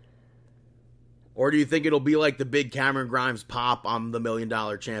happen? Or do you think it'll be like the big Cameron Grimes pop, I'm the $1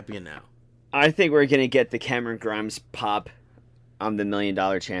 Million Champion now? I think we're gonna get the Cameron Grimes pop, I'm the $1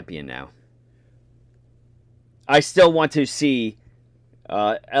 Million Champion now. I still want to see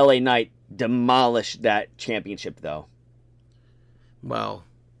LA Knight demolish that championship, though. Well,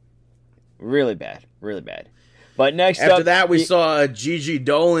 really bad. But next after that, we saw a Gigi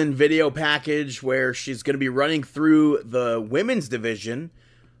Dolan video package where she's going to be running through the women's division,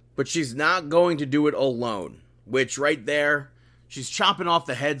 but she's not going to do it alone, which right there, she's chopping off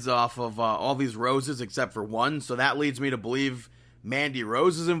the heads off of all these roses except for one, so that leads me to believe Mandy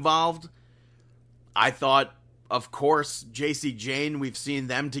Rose is involved. I thought, of course, JC Jane, we've seen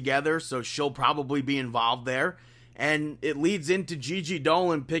them together, so she'll probably be involved there. And it leads into Gigi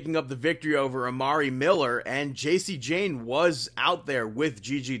Dolan picking up the victory over Amari Miller, and JC Jane was out there with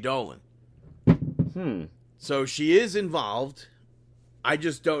Gigi Dolan. So she is involved. I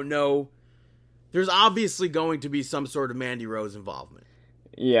just don't know. There's obviously going to be some sort of Mandy Rose involvement.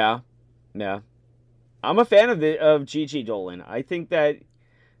 Yeah. I'm a fan of Gigi Dolan. I think that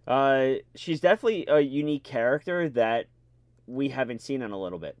she's definitely a unique character that we haven't seen in a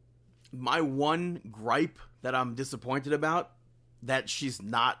little bit. My one gripe that I'm disappointed about, that she's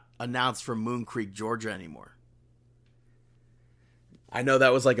not announced from Moon Creek, Georgia anymore. I know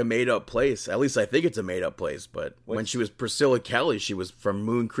that was like a made-up place. At least I think it's a made-up place. But when she was Priscilla Kelly, she was from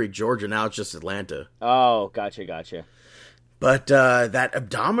Moon Creek, Georgia. Now it's just Atlanta. Oh, gotcha. But that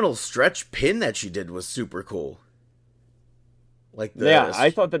abdominal stretch pin that she did was super cool. Like I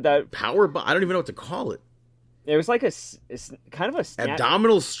thought that power bomb. I don't even know what to call it. It was like a kind of a snap.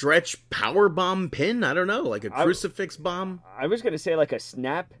 Abdominal stretch power bomb pin? I don't know. Like a crucifix bomb? I was going to say like a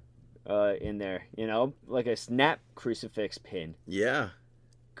snap in there, like a snap crucifix pin. Yeah.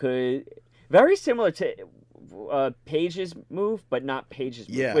 Very similar to Paige's move, but not Paige's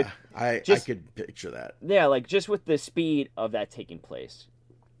move. Yeah, I could picture that. Yeah, like just with the speed of that taking place.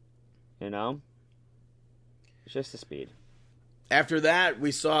 It's just the speed. After that,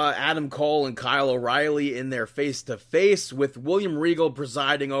 we saw Adam Cole and Kyle O'Reilly in their face-to-face with William Regal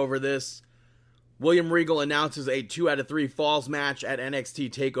presiding over this. William Regal announces a 2 out of 3 falls match at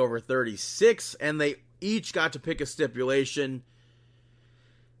NXT TakeOver 36, and they each got to pick a stipulation.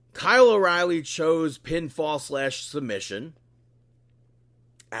 Kyle O'Reilly chose pinfall/submission.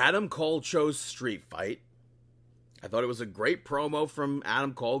 Adam Cole chose street fight. I thought it was a great promo from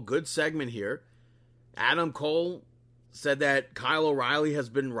Adam Cole. Good segment here. Adam Cole said that Kyle O'Reilly has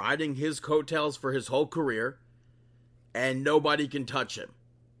been riding his coattails for his whole career, and nobody can touch him.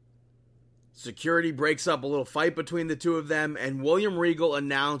 Security breaks up a little fight between the two of them, and William Regal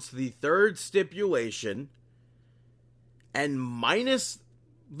announced the third stipulation, and minus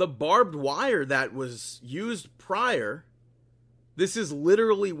the barbed wire that was used prior, this is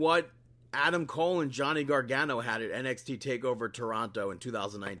literally what Adam Cole and Johnny Gargano had at NXT TakeOver Toronto in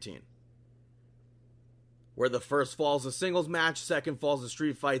 2019. Where the first fall's a singles match, second fall's a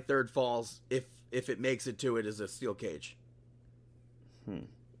street fight, third fall's, if it makes it to it, is a steel cage.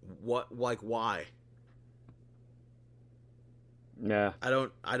 Why? Yeah. I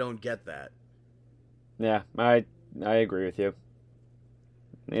don't get that. Yeah, I agree with you.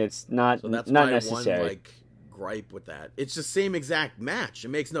 It's not So that's not my necessary. one gripe with that. It's the same exact match. It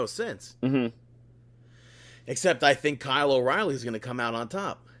makes no sense. Mm-hmm. Except I think Kyle O'Reilly's going to come out on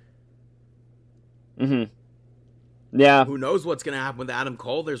top. Mm-hmm. Yeah. Who knows what's going to happen with Adam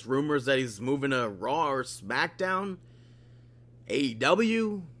Cole? There's rumors that he's moving to Raw or SmackDown.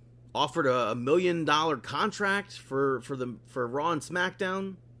 AEW offered a $1 million contract for Raw and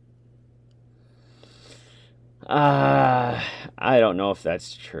SmackDown. I don't know if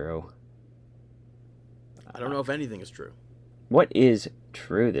that's true. I don't know if anything is true. What is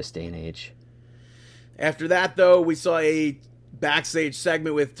true this day and age? After that, though, we saw a backstage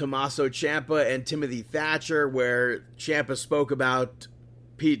segment with Tommaso Ciampa and Timothy Thatcher, where Ciampa spoke about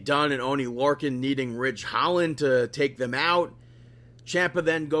Pete Dunne and Oney Lorcan needing Ridge Holland to take them out. Ciampa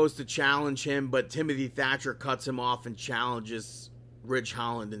then goes to challenge him, but Timothy Thatcher cuts him off and challenges Ridge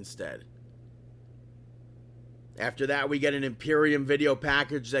Holland instead. After that, we get an Imperium video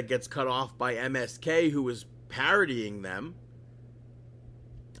package that gets cut off by MSK, who was parodying them.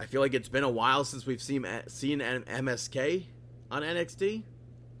 I feel like it's been a while since we've seen MSK on NXT.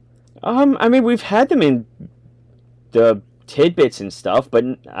 I mean, we've had them in the tidbits and stuff, but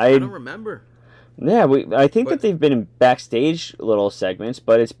I don't remember. Yeah, I think that they've been in backstage little segments,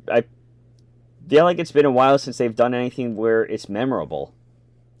 but I feel like it's been a while since they've done anything where it's memorable.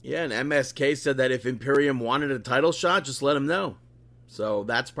 Yeah, and MSK said that if Imperium wanted a title shot, just let him know. So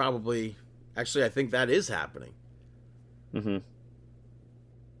that's probably... Actually, I think that is happening. Mm-hmm.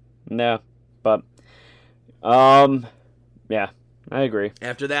 No, but... yeah, I agree.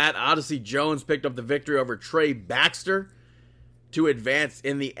 After that, Odyssey Jones picked up the victory over Trey Baxter to advance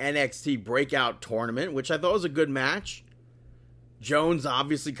in the NXT Breakout Tournament, which I thought was a good match. Jones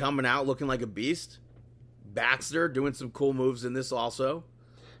obviously coming out looking like a beast. Baxter doing some cool moves in this also.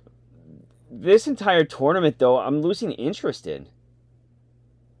 This entire tournament, though, I'm losing interest in.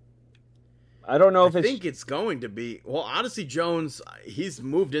 I don't know if I think it's going to be... Well, Odyssey Jones, he's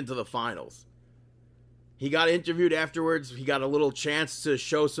moved into the finals. He got interviewed afterwards. He got a little chance to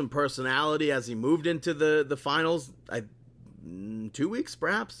show some personality as he moved into the finals. 2 weeks,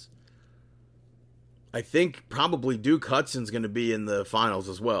 perhaps? I think probably Duke Hudson's going to be in the finals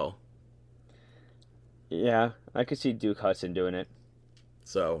as well. Yeah, I could see Duke Hudson doing it.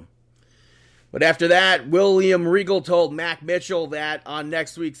 So... But after that, William Regal told Mac Mitchell that on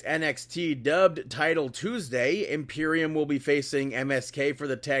next week's NXT dubbed Title Tuesday, Imperium will be facing MSK for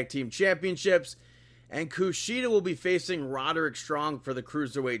the Tag Team Championships, and Kushida will be facing Roderick Strong for the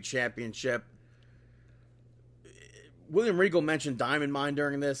Cruiserweight Championship. William Regal mentioned Diamond Mine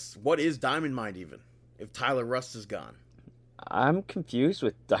during this. What is Diamond Mine even, if Tyler Rust is gone? I'm confused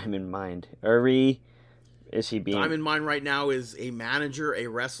with Diamond Mine. Is he being... Diamond Mine right now is a manager, a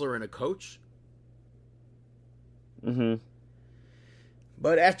wrestler, and a coach. Mm-hmm.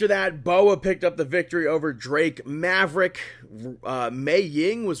 But after that, Boa picked up the victory over Drake Maverick. Mei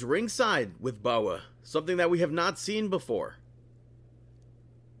Ying was ringside with Boa, something that we have not seen before.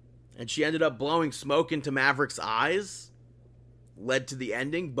 And she ended up blowing smoke into Maverick's eyes. Led to the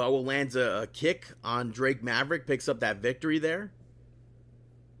ending. Boa lands a kick on Drake Maverick, picks up that victory there.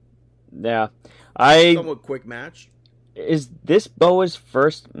 Yeah. Somewhat quick match. Is this Boa's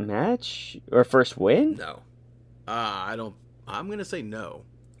first match? Or first win? No. I'm going to say no.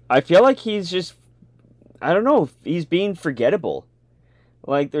 I feel like he's just... I don't know. He's being forgettable.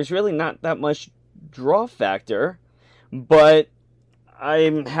 Like, there's really not that much draw factor. But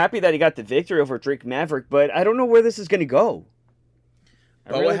I'm happy that he got the victory over Drake Maverick. But I don't know where this is going to go.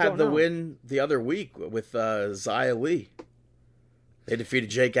 Boa had the win the other week with Xia Li. They defeated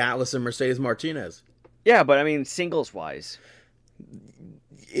Jake Atlas and Mercedes Martinez. Yeah, but I mean, singles-wise.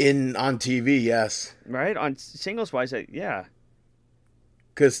 On TV, yes. Right? On singles-wise, yeah.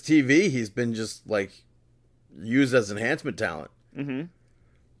 Because TV, he's been just, like, used as enhancement talent. Mm-hmm.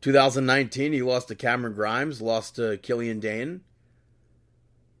 2019, he lost to Cameron Grimes, lost to Killian Dane.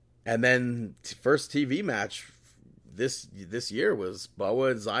 And then, first TV match this year was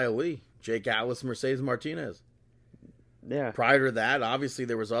Boa and Xia Li. Jake Atlas, Mercedes Martinez. Yeah. Prior to that, obviously,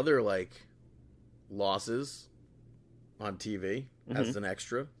 there was other, like, losses on TV as an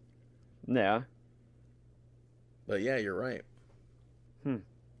extra. Yeah. But yeah, you're right.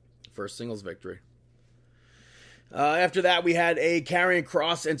 First singles victory. After that, we had a Karrion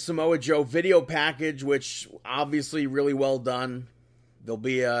Kross and Samoa Joe video package, which obviously really well done.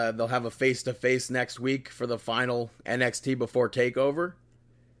 They'll have a face-to-face next week for the final NXT before TakeOver.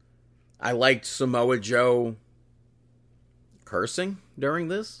 I liked Samoa Joe cursing during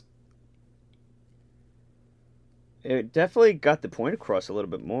this. It definitely got the point across a little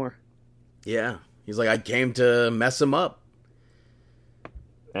bit more. Yeah. He's like, I came to mess him up.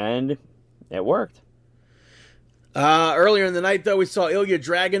 And it worked. Earlier in the night, though, we saw Ilya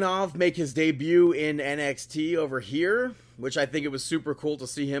Dragunov make his debut in NXT over here, which I think it was super cool to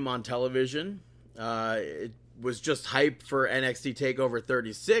see him on television. It was just hype for NXT TakeOver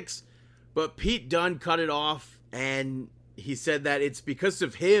 36, but Pete Dunne cut it off, and he said that it's because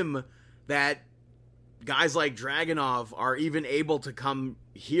of him that guys like Dragunov are even able to come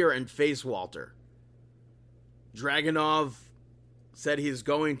here and face Walter. Dragunov said he's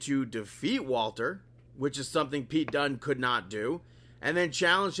going to defeat Walter, which is something Pete Dunne could not do, and then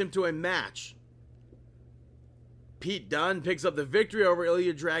challenge him to a match. Pete Dunne picks up the victory over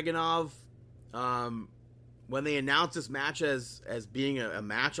Ilya Dragunov. When they announced this match as being a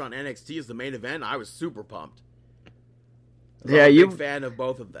match on NXT as the main event, I was super pumped. I'm a big fan of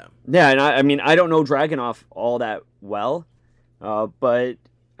both of them. Yeah, and I mean, I don't know Dragunov all that well, but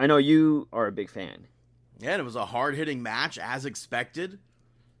I know you are a big fan. Yeah, and it was a hard-hitting match, as expected.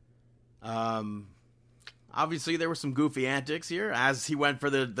 Obviously, there were some goofy antics here. As he went for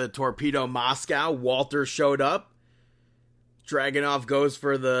the Torpedo Moscow, Walter showed up. Dragunov goes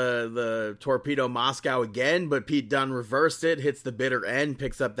for the Torpedo Moscow again, but Pete Dunne reversed it, hits the bitter end,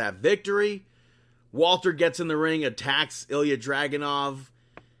 picks up that victory. Walter gets in the ring, attacks Ilya Dragunov,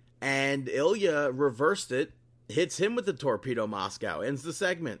 and Ilya reversed it, hits him with the Torpedo Moscow, ends the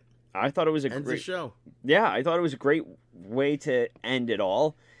segment. I thought it was ends the show. Yeah, I thought it was a great way to end it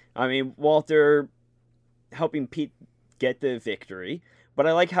all. I mean, Walter helping Pete get the victory, but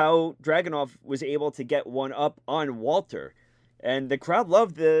I like how Dragunov was able to get one up on Walter, and the crowd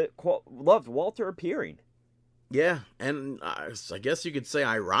loved Walter appearing. Yeah, and I guess you could say,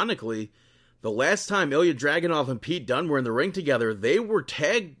 ironically, the last time Ilya Dragunov and Pete Dunne were in the ring together, they were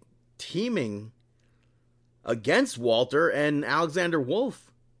tag teaming against Walter and Alexander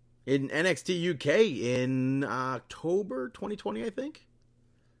Wolf in NXT UK in October 2020, I think.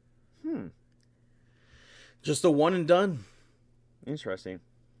 Just a one and done. Interesting.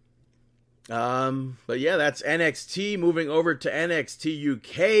 But yeah, that's NXT. Moving over to NXT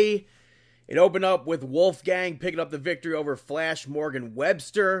UK. It opened up with Wolfgang picking up the victory over Flash Morgan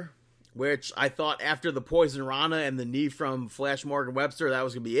Webster, which I thought after the Poison Rana and the knee from Flash Morgan Webster, that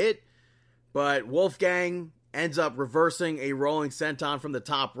was going to be it. But Wolfgang ends up reversing a rolling senton from the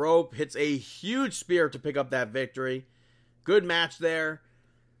top rope, hits a huge spear to pick up that victory. Good match there.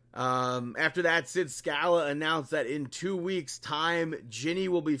 After that, Sid Scala announced that in 2 weeks' time, Ginny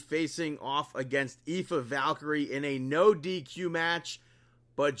will be facing off against Aoife Valkyrie in a no DQ match,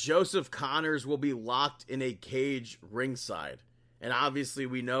 but Joseph Connors will be locked in a cage ringside. And obviously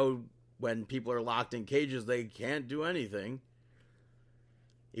we know when people are locked in cages, they can't do anything.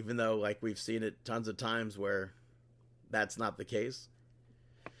 Even though, like, we've seen it tons of times where that's not the case.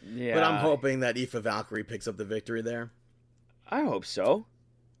 Yeah. But I'm hoping that Aoife Valkyrie picks up the victory there. I hope so.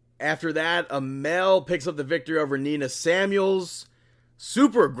 After that, Amel picks up the victory over Nina Samuels.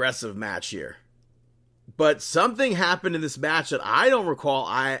 Super aggressive match here. But something happened in this match that I don't recall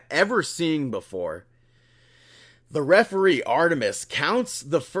ever seeing before. The referee, Artemis, counts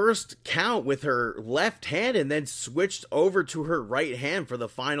the first count with her left hand and then switched over to her right hand for the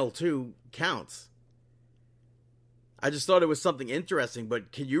final 2 counts. I just thought it was something interesting,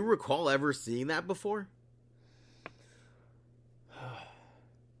 but can you recall ever seeing that before?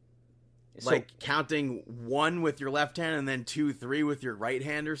 Like counting 1 with your left hand and then 2, 3 with your right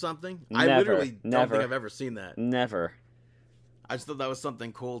hand or something? I literally don't think I've ever seen that. Never. I just thought that was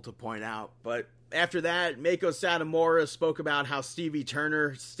something cool to point out. But after that, Mako Satomura spoke about how Stevie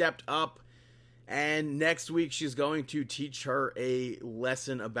Turner stepped up, and next week she's going to teach her a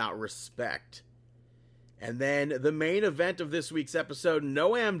lesson about respect. And then the main event of this week's episode,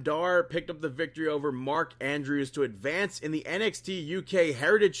 Noam Dar picked up the victory over Mark Andrews to advance in the NXT UK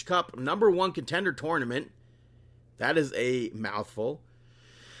Heritage Cup #1 contender tournament. That is a mouthful.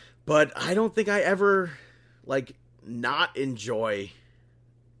 But I don't think I ever, not enjoy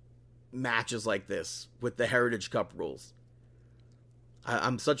matches like this with the Heritage Cup rules.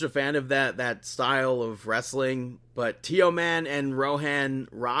 I'm such a fan of that style of wrestling, but Tioman and Rohan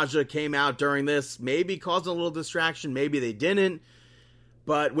Raja came out during this, maybe caused a little distraction, maybe they didn't,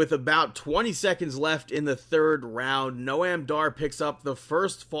 but with about 20 seconds left in the third round, Noam Dar picks up the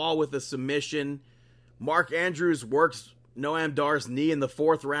first fall with a submission. Mark Andrews works Noam Dar's knee in the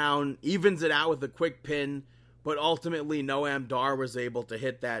fourth round, evens it out with a quick pin, but ultimately Noam Dar was able to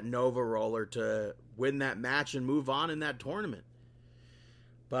hit that Nova Roller to win that match and move on in that tournament.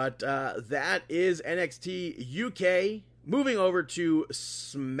 But that is NXT UK. Moving over to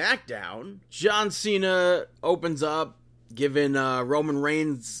SmackDown, John Cena opens up, giving Roman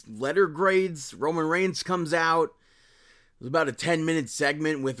Reigns letter grades. Roman Reigns comes out. It was about a 10-minute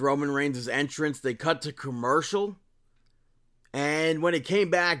segment with Roman Reigns' entrance. They cut to commercial. And when it came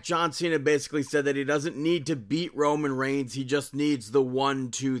back, John Cena basically said that he doesn't need to beat Roman Reigns. He just needs the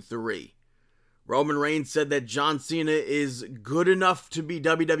 1, 2, 3. Roman Reigns said that John Cena is good enough to be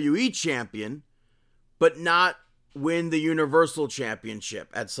WWE champion, but not win the Universal Championship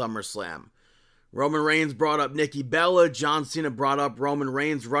at SummerSlam. Roman Reigns brought up Nikki Bella. John Cena brought up Roman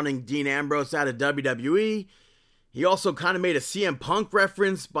Reigns running Dean Ambrose out of WWE. He also kind of made a CM Punk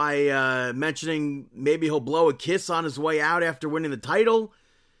reference by mentioning maybe he'll blow a kiss on his way out after winning the title.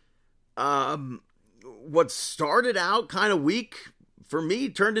 what started out kind of weak for me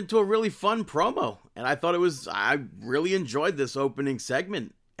turned into a really fun promo. And I really enjoyed this opening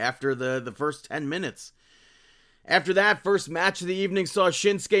segment after the first 10 minutes. After that, first match of the evening saw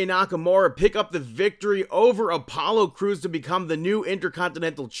Shinsuke Nakamura pick up the victory over Apollo Crews to become the new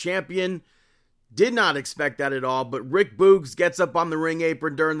Intercontinental Champion. Did not expect that at all, but Rick Boogs gets up on the ring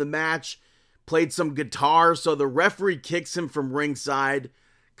apron during the match, played some guitar, so the referee kicks him from ringside.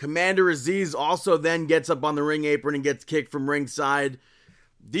 Commander Aziz also then gets up on the ring apron and gets kicked from ringside.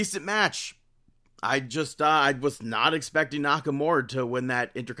 Decent match. I was not expecting Nakamura to win that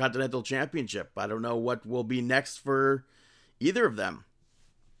Intercontinental Championship. I don't know what will be next for either of them.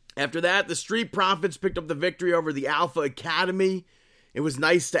 After that, the Street Profits picked up the victory over the Alpha Academy. It was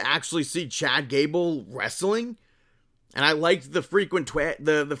nice to actually see Chad Gable wrestling. And I liked the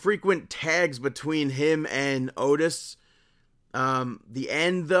frequent tags between him and Otis. The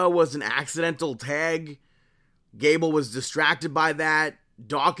end, though, was an accidental tag. Gable was distracted by that.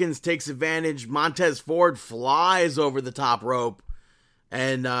 Dawkins takes advantage. Montez Ford flies over the top rope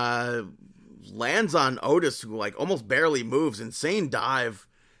and lands on Otis, who almost barely moves. Insane dive.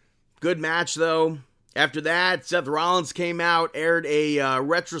 Good match, though. After that, Seth Rollins came out, aired a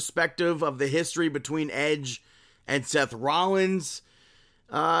retrospective of the history between Edge and Seth Rollins.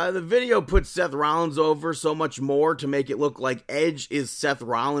 The video puts Seth Rollins over so much more to make it look like Edge is Seth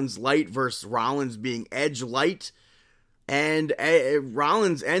Rollins light versus Rollins being Edge light. And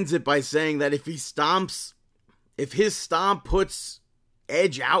Rollins ends it by saying that if his stomp puts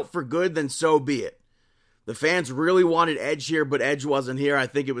Edge out for good, then so be it. The fans really wanted Edge here, but Edge wasn't here. I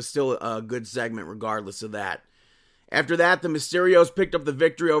think it was still a good segment regardless of that. After that, the Mysterios picked up the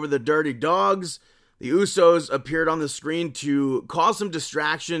victory over the Dirty Dogs. The Usos appeared on the screen to cause some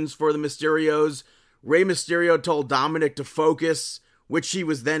distractions for the Mysterios. Rey Mysterio told Dominic to focus, which he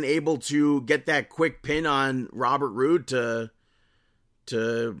was then able to get that quick pin on Robert Roode to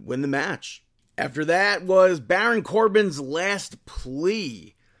win the match. After that was Baron Corbin's last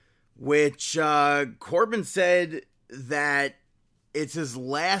plea, which Corbin said that it's his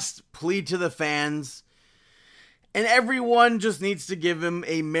last plea to the fans, and everyone just needs to give him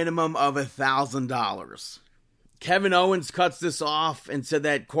a minimum of $1,000. Kevin Owens cuts this off and said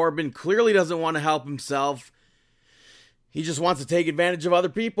that Corbin clearly doesn't want to help himself. He just wants to take advantage of other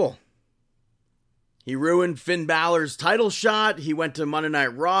people. He ruined Finn Balor's title shot. He went to Monday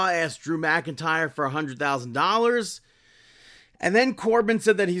Night Raw, asked Drew McIntyre for $100,000. And then Corbin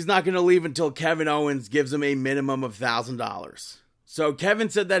said that he's not going to leave until Kevin Owens gives him a minimum of $1,000. So Kevin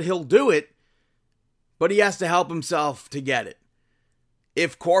said that he'll do it, but he has to help himself to get it.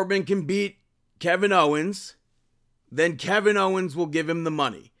 If Corbin can beat Kevin Owens, then Kevin Owens will give him the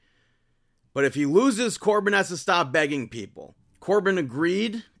money. But if he loses, Corbin has to stop begging people. Corbin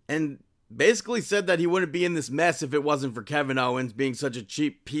agreed and basically said that he wouldn't be in this mess if it wasn't for Kevin Owens being such a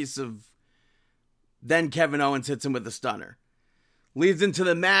cheap piece of... Then Kevin Owens hits him with a stunner. Leads into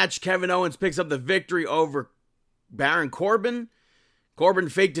the match. Kevin Owens picks up the victory over Baron Corbin. Corbin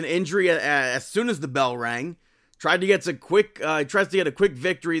faked an injury as soon as the bell rang. Tries to get a quick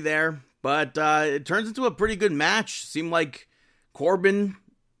victory there, but it turns into a pretty good match. Seemed like Corbin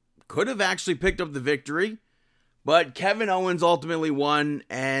could have actually picked up the victory, but Kevin Owens ultimately won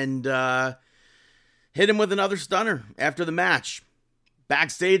and hit him with another stunner after the match.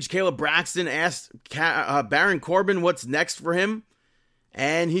 Backstage, Caleb Braxton asked Baron Corbin what's next for him,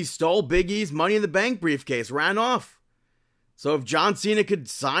 and he stole Big E's Money in the Bank briefcase, ran off. So if John Cena could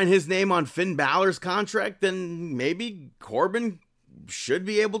sign his name on Finn Balor's contract, then maybe Corbin should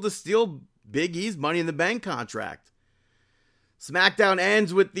be able to steal Big E's Money in the Bank contract. SmackDown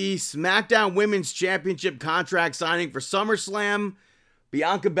ends with the SmackDown Women's Championship contract signing for SummerSlam.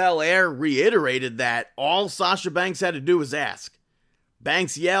 Bianca Belair reiterated that all Sasha Banks had to do was ask.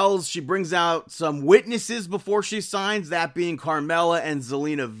 Banks yells, she brings out some witnesses before she signs, that being Carmella and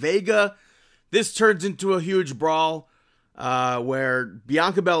Zelina Vega. This turns into a huge brawl where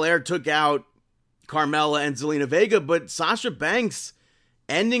Bianca Belair took out Carmella and Zelina Vega, but Sasha Banks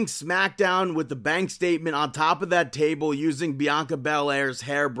ending SmackDown with the bank statement on top of that table using Bianca Belair's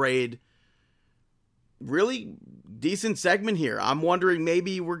hair braid. Really decent segment here. I'm wondering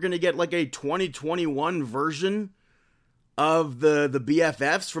maybe we're going to get like a 2021 version of the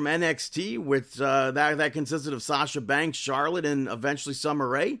BFFs from NXT with that consisted of Sasha Banks, Charlotte, and eventually Summer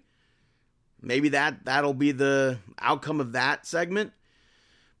Rae. Maybe that'll be the outcome of that segment.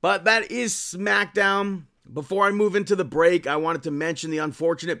 But that is SmackDown. Before I move into the break, I wanted to mention the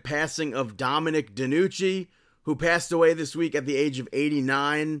unfortunate passing of Dominic DeNucci, who passed away this week at the age of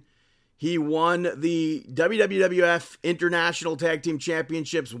 89. He won the WWF International Tag Team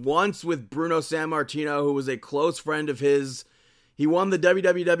Championships once with Bruno Sammartino, who was a close friend of his. He won the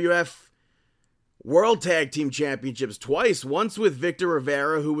WWF World Tag Team Championships twice, once with Victor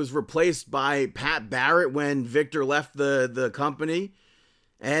Rivera, who was replaced by Pat Barrett when Victor left the company.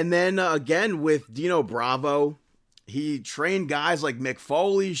 And then again with Dino Bravo. He trained guys like Mick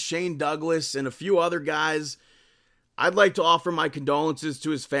Foley, Shane Douglas, and a few other guys. I'd like to offer my condolences to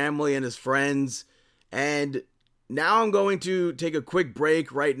his family and his friends. And now I'm going to take a quick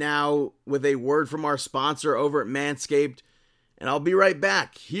break right now with a word from our sponsor over at Manscaped. And I'll be right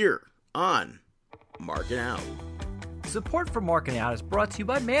back here on Markin Out. Support for Markin Out is brought to you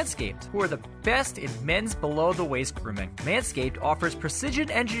by Manscaped, who are the best in men's below-the-waist grooming. Manscaped offers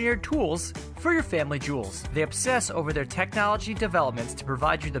precision-engineered tools for your family jewels. They obsess over their technology developments to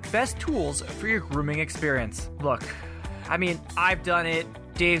provide you the best tools for your grooming experience. Look, I mean, I've done it.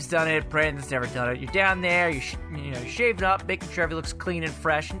 Dave's done it. Brandon's never done it. You're down there, you're shaving up, making sure everything looks clean and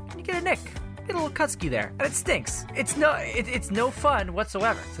fresh, and you get a nick. Get a little cutski there, and it stinks. It's no fun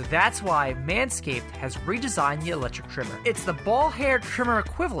whatsoever. So that's why Manscaped has redesigned the electric trimmer. It's the ball hair trimmer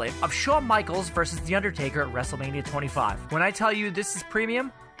equivalent of Shawn Michaels versus The Undertaker at WrestleMania 25. When I tell you this is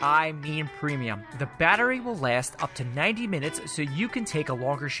premium, I mean premium. The battery will last up to 90 minutes so you can take a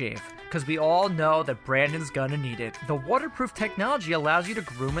longer shave, because we all know that Brandon's gonna need it. The waterproof technology allows you to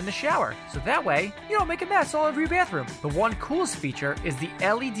groom in the shower, so that way you don't make a mess all over your bathroom. The one coolest feature is the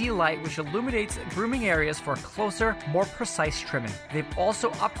LED light, which illuminates grooming areas for closer, more precise trimming. They've also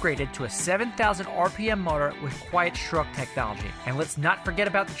upgraded to a 7,000 RPM motor with quiet stroke technology. And let's not forget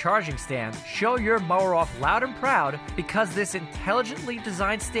about the charging stand. Show your mower off loud and proud, because this intelligently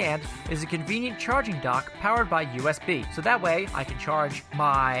designed stand is a convenient charging dock powered by USB. So that way I can charge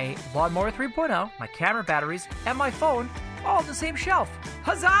my Lawnmower 3.0, my camera batteries, and my phone all on the same shelf.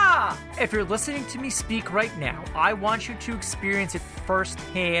 Huzzah! If you're listening to me speak right now, I want you to experience it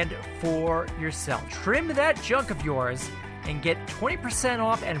firsthand for yourself. Trim that junk of yours and get 20%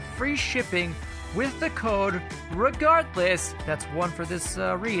 off and free shipping with the code REGARDLESS, that's one for this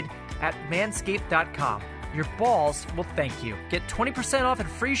read, at manscaped.com. Your balls will thank you. Get 20% off and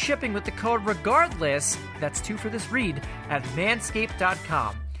free shipping with the code REGARDLESS, that's two for this read, at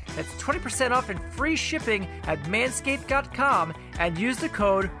manscaped.com. That's 20% off and free shipping at manscaped.com, and use the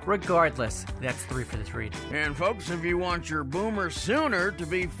code REGARDLESS. That's three for this read. And folks, if you want your boomer sooner to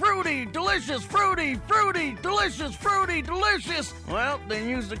be fruity, delicious, fruity, delicious, fruity, delicious, well, then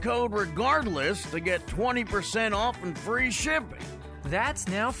use the code REGARDLESS to get 20% off and free shipping. That's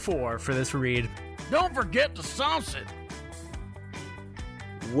now four for this read. Don't forget to sauce it.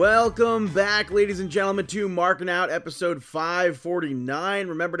 Welcome back, ladies and gentlemen, to Markin Out, episode 549.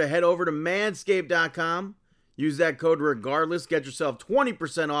 Remember to head over to manscaped.com. Use that code REGARDLESS. Get yourself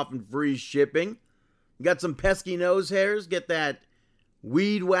 20% off and free shipping. You got some pesky nose hairs? Get that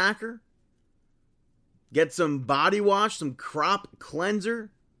weed whacker. Get some body wash, some crop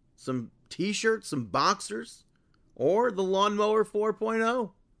cleanser, some t-shirts, some boxers, or the Lawnmower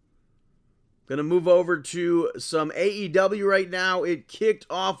 4.0. Gonna move over to some AEW right now. It kicked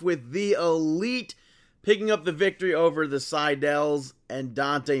off with the Elite picking up the victory over the Seidel's and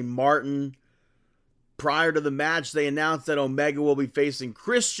Dante Martin. Prior to the match, they announced that Omega will be facing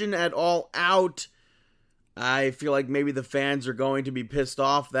Christian at All Out. I feel like maybe the fans are going to be pissed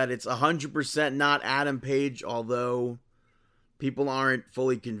off that it's 100% not Adam Page, although people aren't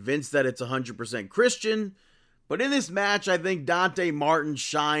fully convinced that it's 100% Christian. But in this match, I think Dante Martin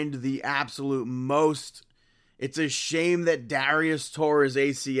shined the absolute most. It's a shame that Darius tore his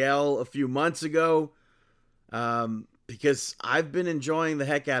ACL a few months ago, because I've been enjoying the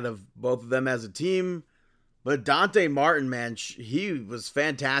heck out of both of them as a team. But Dante Martin, man, he was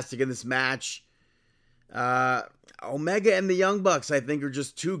fantastic in this match. Omega and the Young Bucks, I think, are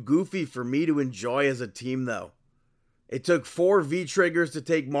just too goofy for me to enjoy as a team, though. It took 4 V-triggers to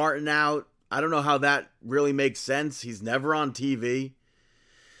take Martin out. I don't know how that really makes sense. He's never on TV.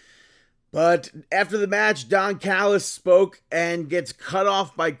 But after the match, Don Callis spoke and gets cut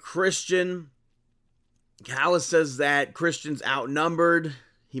off by Christian. Callis says that Christian's outnumbered.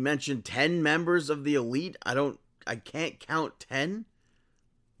 He mentioned 10 members of the Elite. I can't count 10.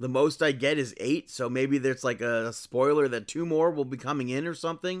 The most I get is 8, so maybe there's like a spoiler that 2 more will be coming in or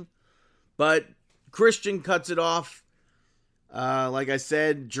something. But Christian cuts it off. Like I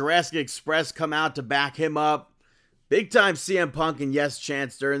said, Jurassic Express come out to back him up. Big time CM Punk and Yes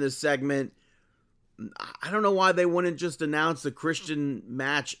chants during this segment. I don't know why they wouldn't just announce the Christian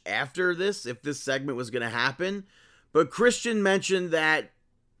match after this, if this segment was going to happen. But Christian mentioned that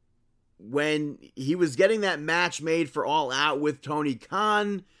when he was getting that match made for All Out with Tony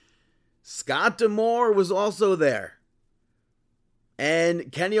Khan, Scott D'Amore was also there.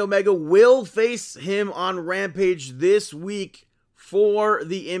 And Kenny Omega will face him on Rampage this week for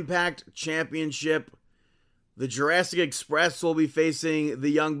the Impact Championship. The Jurassic Express will be facing the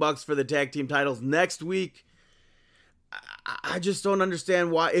Young Bucks for the tag team titles next week. I just don't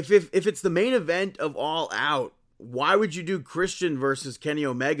understand why. If it's the main event of All Out, why would you do Christian versus Kenny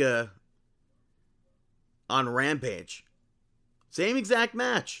Omega on Rampage? Same exact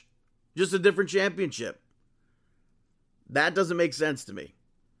match, just a different championship. That doesn't make sense to me.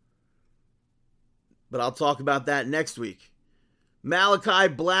 But I'll talk about that next week. Malachi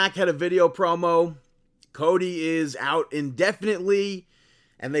Black had a video promo. Cody is out indefinitely,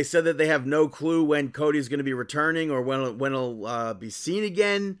 and they said that they have no clue when Cody's going to be returning or when he'll be seen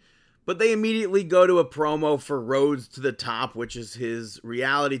again. But they immediately go to a promo for Roads to the Top, which is his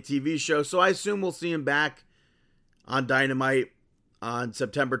reality TV show. So I assume we'll see him back on Dynamite on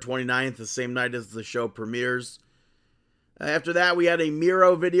September 29th, the same night as the show premieres. After that, we had a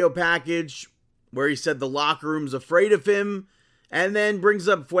Miro video package where he said the locker room's afraid of him, and then brings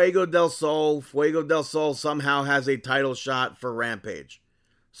up Fuego del Sol. Fuego del Sol somehow has a title shot for Rampage.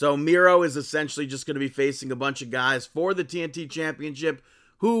 So Miro is essentially just going to be facing a bunch of guys for the TNT Championship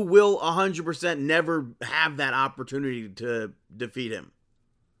who will 100% never have that opportunity to defeat him.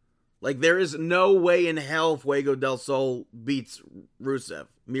 Like, there is no way in hell Fuego del Sol beats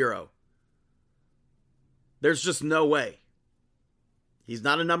Miro. There's just no way. He's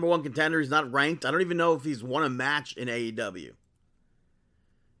not a number one contender. He's not ranked. I don't even know if he's won a match in AEW.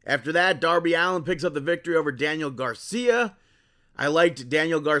 After that, Darby Allin picks up the victory over Daniel Garcia. I liked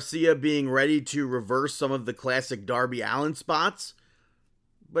Daniel Garcia being ready to reverse some of the classic Darby Allin spots,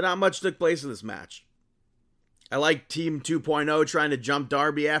 but not much took place in this match. I liked Team 2.0 trying to jump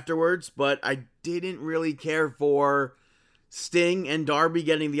Darby afterwards, but I didn't really care for Sting and Darby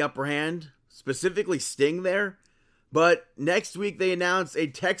getting the upper hand, specifically Sting there. But next week they announced a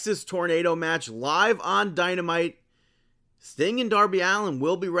Texas Tornado match live on Dynamite. Sting and Darby Allin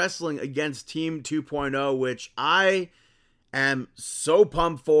will be wrestling against Team 2.0, which I am so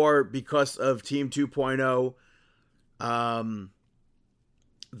pumped for because of Team 2.0.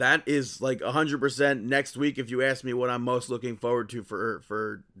 That is like 100% next week. If you ask me what I'm most looking forward to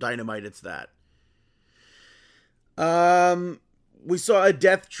for Dynamite, it's that. We saw a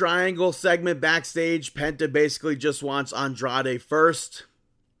Death Triangle segment backstage. Penta basically just wants Andrade first.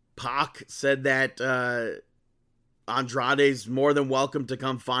 Pac said that Andrade's more than welcome to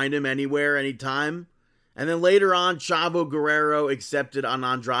come find him anywhere, anytime. And then later on, Chavo Guerrero accepted on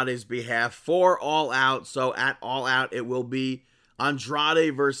Andrade's behalf for All Out. So at All Out, it will be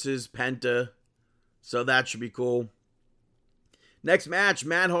Andrade versus Penta. So that should be cool. Next match,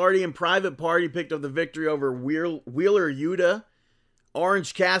 Matt Hardy and Private Party picked up the victory over Wheeler Yuta,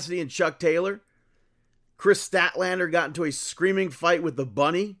 Orange Cassidy, and Chuck Taylor. Chris Statlander got into a screaming fight with the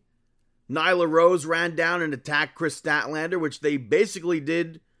Bunny. Nyla Rose ran down and attacked Chris Statlander, which they basically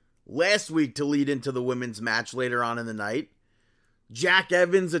did last week to lead into the women's match later on in the night. Jack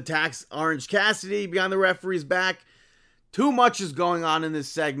Evans attacks Orange Cassidy behind the referee's back. Too much is going on in this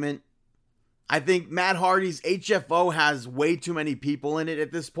segment. I think Matt Hardy's HFO has way too many people in it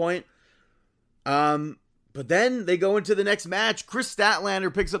at this point. But then they go into the next match. Chris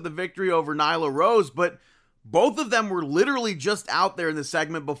Statlander picks up the victory over Nyla Rose, but both of them were literally just out there in the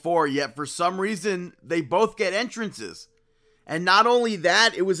segment before, yet for some reason, they both get entrances. And not only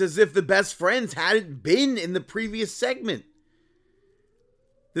that, it was as if the best friends hadn't been in the previous segment.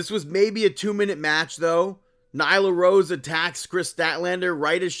 This was maybe a 2-minute match, though. Nyla Rose attacks Chris Statlander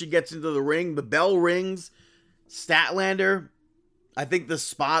right as she gets into the ring. The bell rings. Statlander, I think the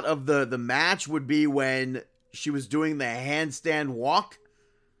spot of the match would be when she was doing the handstand walk.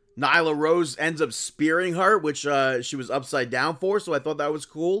 Nyla Rose ends up spearing her, which she was upside down for, so I thought that was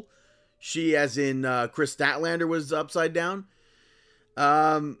cool. She, as in Chris Statlander, was upside down.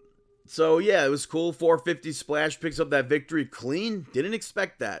 So yeah, it was cool. 450 splash, picks up that victory clean. Didn't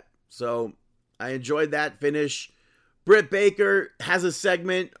expect that. So I enjoyed that finish. Britt Baker has a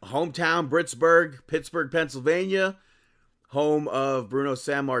segment, hometown Pittsburgh, Pennsylvania. Home of Bruno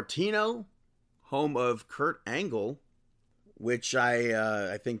Sammartino, home of Kurt Angle, which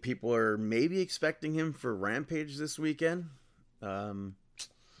I think people are maybe expecting him for Rampage this weekend. Don't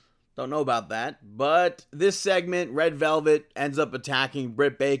know about that. But this segment, Red Velvet ends up attacking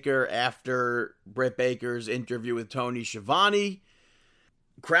Britt Baker after Britt Baker's interview with Tony Schiavone.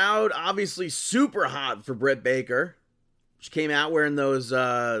 Crowd obviously super hot for Britt Baker. She came out wearing those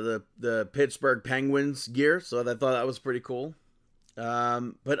the Pittsburgh Penguins gear, so I thought that was pretty cool.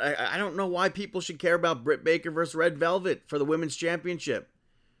 But I don't know why people should care about Britt Baker versus Red Velvet for the Women's Championship.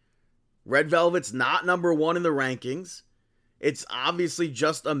 Red Velvet's not number one in the rankings. It's obviously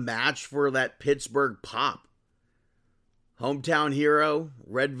just a match for that Pittsburgh pop. Hometown hero,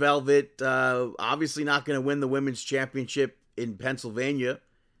 Red Velvet, obviously not going to win the women's championship in Pennsylvania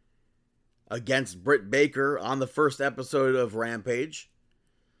against Britt Baker on the first episode of Rampage.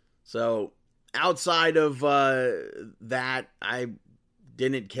 So, outside of that, I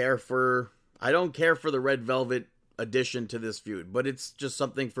don't care for the Red Velvet addition to this feud, but it's just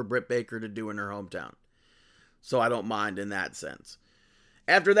something for Britt Baker to do in her hometown. So I don't mind in that sense.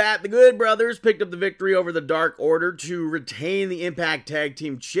 After that, the Good Brothers picked up the victory over the Dark Order to retain the Impact Tag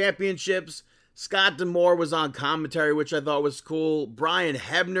Team Championships. Scott D'Amore was on commentary, which I thought was cool. Brian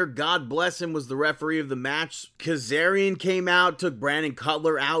Hebner, God bless him, was the referee of the match. Kazarian came out, took Brandon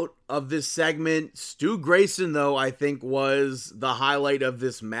Cutler out of this segment. Stu Grayson, though, I think was the highlight of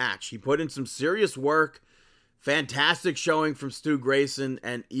this match. He put in some serious work. Fantastic showing from Stu Grayson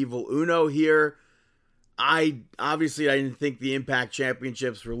and Evil Uno here. I didn't think the Impact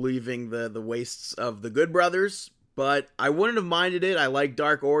Championships were leaving the waists of the Good Brothers, but I wouldn't have minded it. I like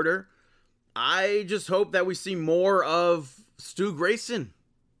Dark Order. I just hope that we see more of Stu Grayson.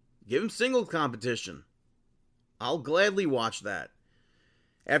 Give him single competition. I'll gladly watch that.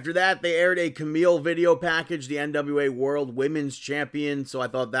 After that, they aired a Camille video package, the NWA World Women's Champion, so I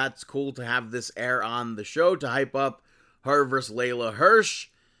thought that's cool to have this air on the show to hype up her versus Layla Hirsch.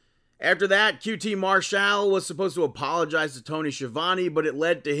 After that, QT Marshall was supposed to apologize to Tony Schiavone, but it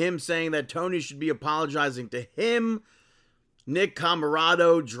led to him saying that Tony should be apologizing to him. Nick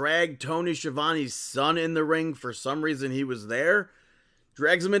Camarado dragged Tony Schiavone's son in the ring. For some reason, he was there.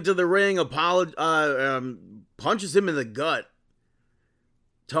 Drags him into the ring, punches him in the gut.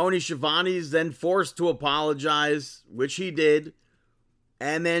 Tony Schiavone is then forced to apologize, which he did.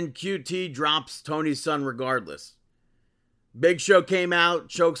 And then QT drops Tony's son regardless. Big Show came out,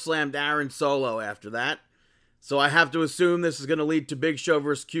 chokeslammed Aaron Solo after that. So I have to assume this is going to lead to Big Show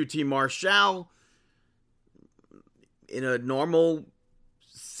versus QT Marshall. In a normal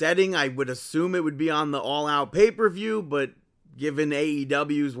setting, I would assume it would be on the All Out pay-per-view, but given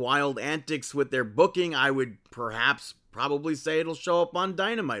AEW's wild antics with their booking, I would probably say it'll show up on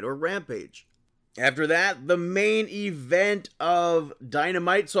Dynamite or Rampage. After that, the main event of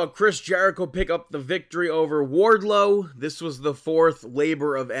Dynamite saw Chris Jericho pick up the victory over Wardlow. This was the fourth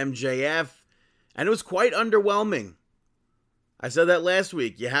labor of MJF, and it was quite underwhelming. I said that last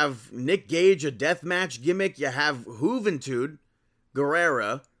week. You have Nick Gage, a deathmatch gimmick. You have Juventud,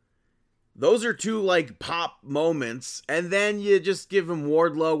 Guerrera. Those are two, pop moments. And then you just give him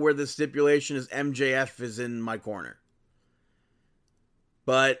Wardlow where the stipulation is MJF is in my corner.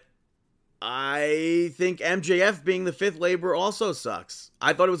 But I think MJF being the fifth labor also sucks.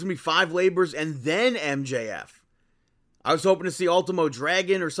 I thought it was going to be 5 labors and then MJF. I was hoping to see Ultimo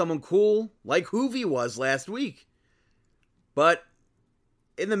Dragon or someone cool like Hoovy was last week. But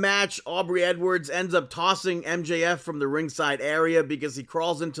in the match, Aubrey Edwards ends up tossing MJF from the ringside area because he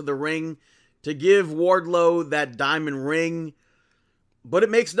crawls into the ring to give Wardlow that diamond ring. But it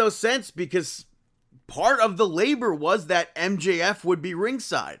makes no sense because part of the labor was that MJF would be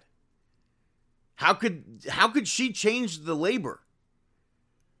ringside. How could she change the labor?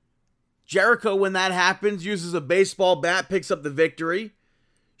 Jericho, when that happens, uses a baseball bat, picks up the victory.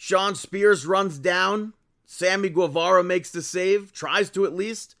 Shawn Spears runs down. Sammy Guevara makes the save, tries to at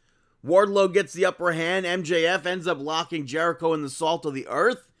least. Wardlow gets the upper hand. MJF ends up locking Jericho in the salt of the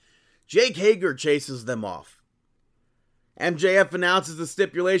earth. Jake Hager chases them off. MJF announces the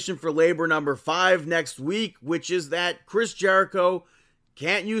stipulation for labor number 5 next week, which is that Chris Jericho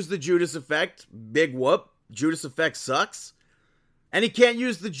can't use the Judas effect. Big whoop. Judas effect sucks. And he can't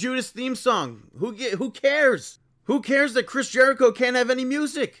use the Judas theme song. Who cares? Who cares that Chris Jericho can't have any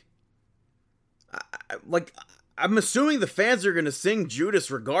music? I'm assuming the fans are going to sing Judas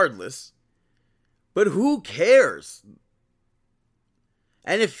regardless. But who cares?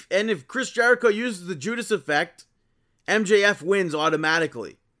 And if Chris Jericho uses the Judas effect, MJF wins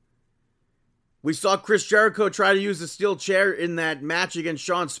automatically. We saw Chris Jericho try to use the steel chair in that match against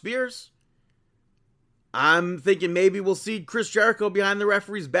Shawn Spears. I'm thinking maybe we'll see Chris Jericho behind the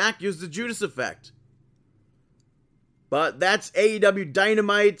referee's back use the Judas effect. But that's AEW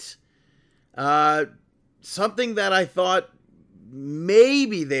Dynamite. Something that I thought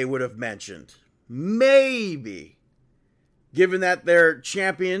maybe they would have mentioned. Maybe. Given that their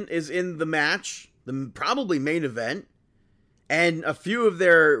champion is in the match, the probably main event, and a few of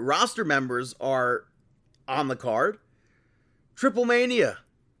their roster members are on the card. Triple Mania.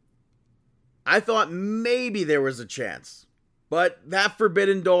 I thought maybe there was a chance. But that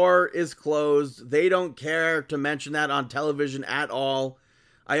forbidden door is closed. They don't care to mention that on television at all.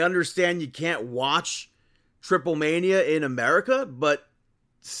 I understand you can't watch Triple Mania in America, but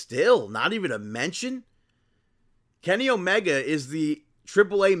still, not even a mention. Kenny Omega is the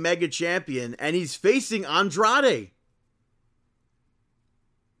AAA Mega Champion, and he's facing Andrade.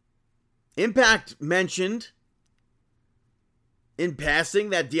 Impact mentioned in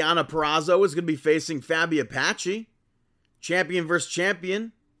passing that Deonna Purrazzo is going to be facing Fabi Apache. Champion versus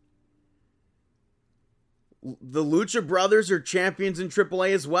champion. The Lucha Brothers are champions in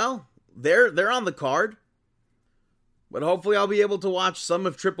AAA as well. They're on the card. But hopefully I'll be able to watch some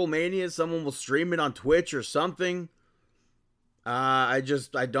of Triple Mania. Someone will stream it on Twitch or something. I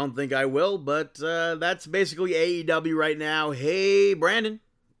don't think I will, but that's basically AEW right now. Hey, Brandon,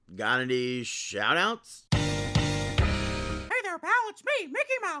 got any shout-outs? Hey there, pal, it's me,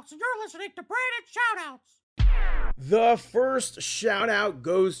 Mickey Mouse, and you're listening to Brandon Shoutouts. The first shout-out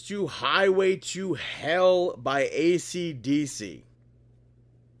goes to Highway to Hell by AC/DC.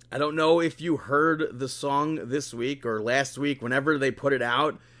 I don't know if you heard the song this week or last week, whenever they put it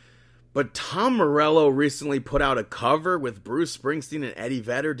out, but Tom Morello recently put out a cover with Bruce Springsteen and Eddie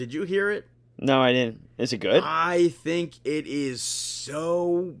Vedder. Did you hear it? No, I didn't. Is it good? I think it is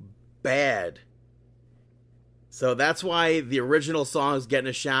so bad. So that's why the original song is getting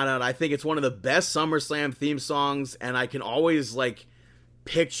a shout out. I think it's one of the best SummerSlam theme songs, and I can always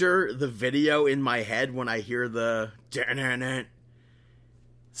picture the video in my head when I hear the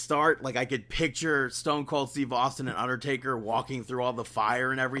start. I could picture Stone Cold Steve Austin and Undertaker walking through all the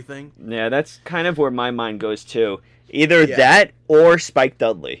fire and everything. Yeah, that's kind of where my mind goes too. Either that or Spike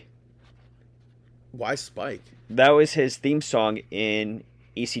Dudley. Why Spike? That was his theme song in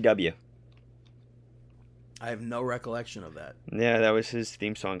ECW. I have no recollection of that. Yeah, that was his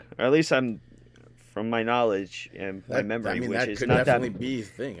theme song. Or at least from my knowledge and my memory, which that is could not definitely that. be a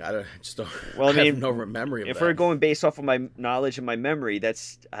thing. I just don't. Well, I mean, have no memory of that. If we're going based off of my knowledge and my memory,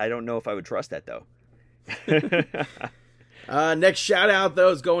 I don't know if I would trust that though. Next shout out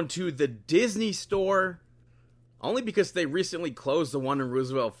though is going to the Disney Store, only because they recently closed the one in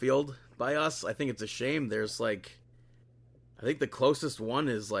Roosevelt Field by us. I think it's a shame. There's I think the closest one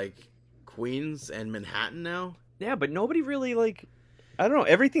is Queens and Manhattan now. Yeah, but nobody really I don't know.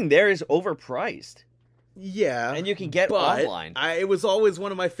 Everything there is overpriced. Yeah, and you can get online. It was always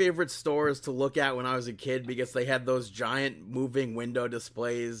one of my favorite stores to look at when I was a kid because they had those giant moving window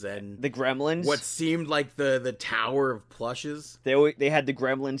displays and the Gremlins. What seemed like the tower of plushes. They had the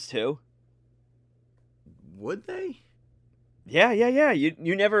Gremlins too. Would they? Yeah.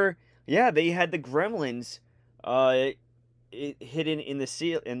 You never. Yeah, they had the Gremlins. Hidden in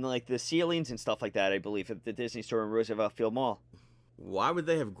the the ceilings and stuff like that, I believe, at the Disney Store in Roosevelt Field Mall. Why would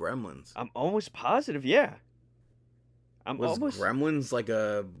they have Gremlins? I'm almost positive, yeah. Was Gremlins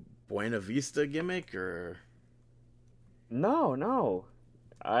a Buena Vista gimmick, or? No.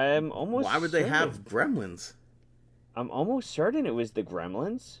 I'm almost Why would they have Gremlins? I'm almost certain it was the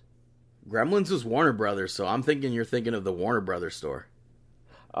Gremlins. Gremlins was Warner Brothers, so I'm thinking you're thinking of the Warner Brothers store.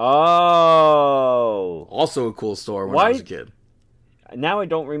 Oh. Also a cool store when I was a kid. Now I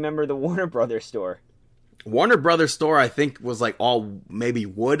don't remember the Warner Brothers store. Warner Brothers store, I think, was all maybe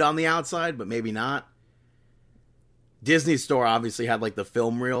wood on the outside, but maybe not. Disney store obviously had the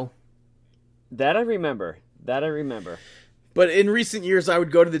film reel. That I remember. But in recent years, I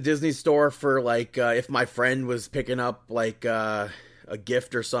would go to the Disney store for if my friend was picking up a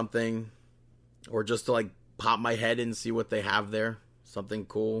gift or something, or just to pop my head in and see what they have there. Something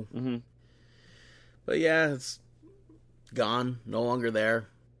cool. Mm-hmm. But yeah, it's gone. No longer there.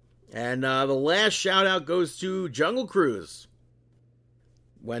 And the last shout out goes to Jungle Cruise.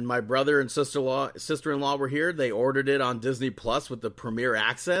 When my brother and sister-in-law were here, they ordered it on Disney Plus with the premiere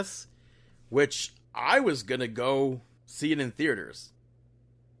access, which I was going to go see it in theaters.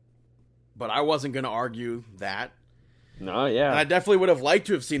 But I wasn't going to argue that. No, yeah. And I definitely would have liked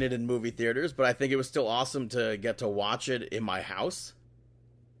to have seen it in movie theaters, but I think it was still awesome to get to watch it in my house.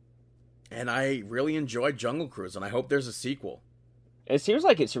 And I really enjoyed Jungle Cruise, and I hope there's a sequel. It seems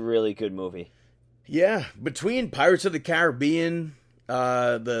like it's a really good movie. Yeah, between Pirates of the Caribbean,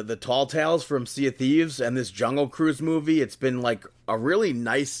 the Tall Tales from Sea of Thieves, and this Jungle Cruise movie, it's been a really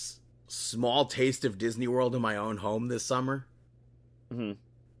nice, small taste of Disney World in my own home this summer. Mm-hmm.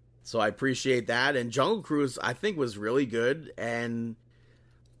 So I appreciate that. And Jungle Cruise, I think, was really good. And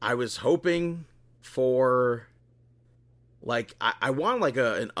I was hoping for, I want,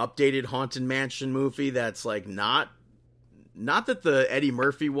 an updated Haunted Mansion movie that's, not that the Eddie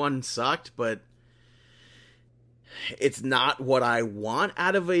Murphy one sucked, but it's not what I want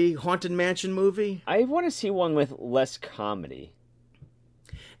out of a Haunted Mansion movie. I want to see one with less comedy.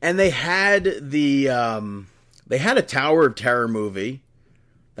 And they had a Tower of Terror movie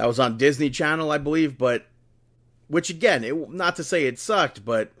That was on Disney Channel, I believe, but which again, not to say it sucked,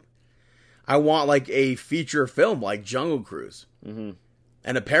 but I want like a feature film like Jungle Cruise. Mm-hmm.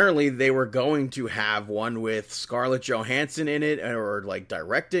 And apparently they were going to have one with Scarlett Johansson in it, or like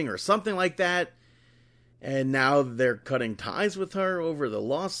directing or something like that. And now they're cutting ties with her over the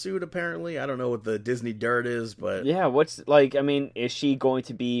lawsuit, apparently. I don't know what the Disney dirt is, but... Yeah, what's, like, I mean, is she going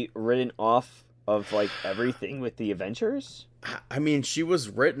to be written off of, like, everything with the Avengers? I mean, she was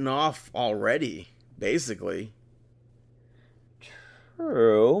written off already, basically.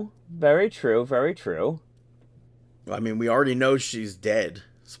 True. Very true, very true. I mean, we already know she's dead.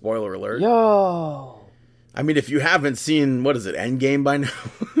 Spoiler alert. Yo! I mean, if you haven't seen, what is it, Endgame by now?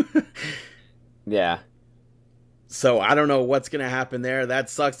 Yeah. So I don't know what's going to happen there. That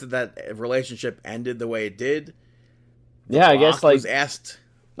sucks that relationship ended the way it did. Yeah, I guess, like... was asked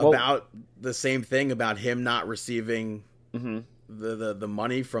about the same thing, about him not receiving the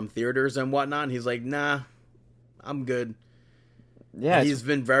money from theaters and whatnot. And he's like, nah, I'm good. Yeah, he's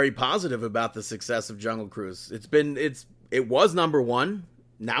been very positive about the success of Jungle Cruise. It was number 1.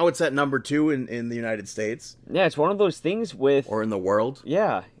 Now it's at number 2 in the United States. Yeah, it's one of those things with... Or in the world.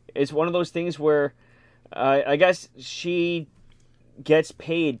 Yeah, it's one of those things where I guess she gets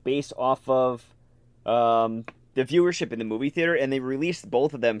paid based off of the viewership in the movie theater, and they released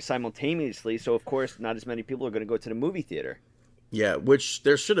both of them simultaneously, so of course not as many people are going to go to the movie theater. Yeah, which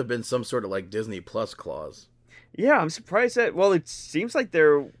there should have been some sort of like Disney Plus clause. Yeah, I'm surprised that... Well, it seems like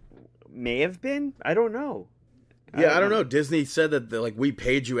there may have been. I don't know. Yeah, I don't know. Disney said that, like, we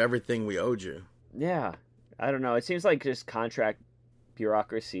paid you everything we owed you. Yeah, I don't know. It seems like just contract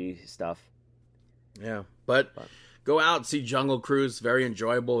bureaucracy stuff. Yeah, but go out, see Jungle Cruise. Very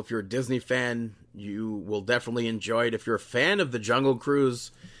enjoyable. If you're a Disney fan, you will definitely enjoy it. If you're a fan of the Jungle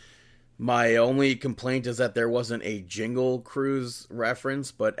Cruise, my only complaint is that there wasn't a Jingle Cruise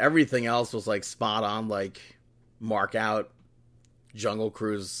reference, but everything else was, like, spot on, like... Mark Out, Jungle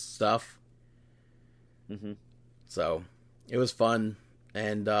Cruise stuff. Mm-hmm. So, it was fun,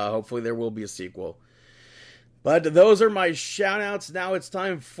 and hopefully there will be a sequel. But those are my shout-outs. Now it's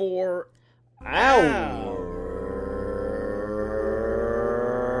time for... Ow!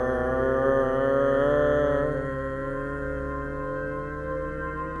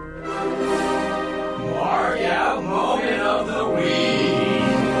 Mark Out Moment of the Week.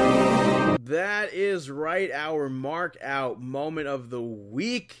 That is right, our Mark Out Moment of the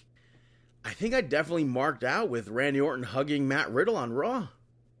Week. I think I definitely marked out with Randy Orton hugging Matt Riddle on Raw.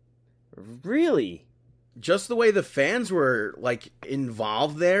 Really? Just the way the fans were, like,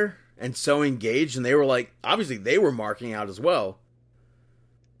 involved there and so engaged, and they were, like, obviously they were marking out as well.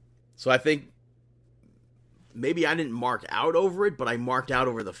 So I think maybe I didn't mark out over it, but I marked out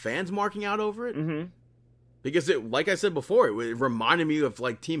over the fans marking out over it. Mm-hmm. Because, like I said before, it reminded me of,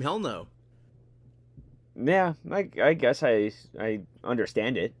 like, Team Hell No. Yeah, I guess I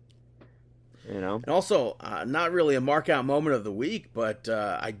understand it. You know? And also, not really a mark out moment of the week, but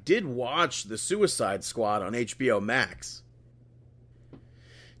I did watch The Suicide Squad on HBO Max.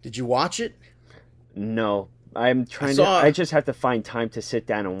 Did you watch it? No. I'm trying to... I just have to find time to sit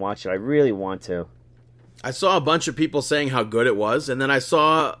down and watch it. I really want to. I saw a bunch of people saying how good it was, and then I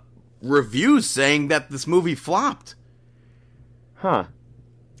saw reviews saying that this movie flopped. Huh.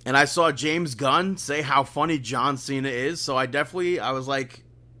 And I saw James Gunn say how funny John Cena is, so I was like,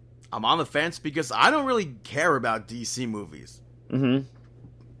 I'm on the fence because I don't really care about DC movies. Mm-hmm.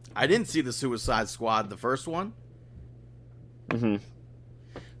 I didn't see The Suicide Squad, the first one. Mm-hmm.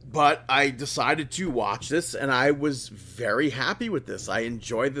 But I decided to watch this, and I was very happy with this. I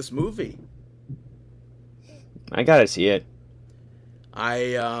enjoyed this movie. I gotta see it.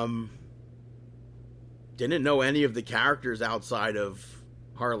 I didn't know any of the characters outside of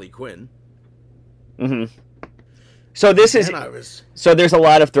Harley Quinn. Mm-hmm. So this is... So there's a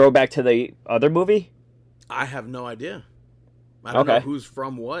lot of throwback to the other movie? I have no idea. I don't know who's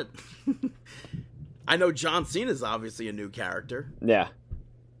from what. I know John Cena's obviously a new character. Yeah.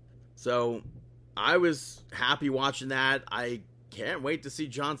 So I was happy watching that. I can't wait to see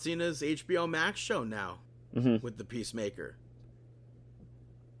John Cena's HBO Max show now with the Peacemaker.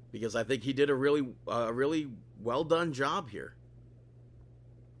 Because I think he did a really well done job here.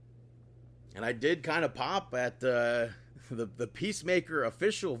 And I did kind of pop at the Peacemaker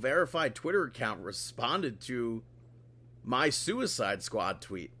official verified Twitter account responded to my Suicide Squad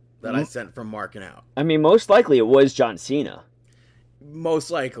tweet that I sent from Markin Out. I mean, most likely it was John Cena. Most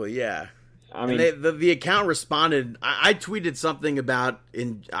likely, yeah. I mean, the account responded. I tweeted something about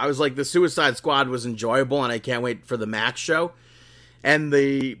I was like, the Suicide Squad was enjoyable, and I can't wait for the Max show. And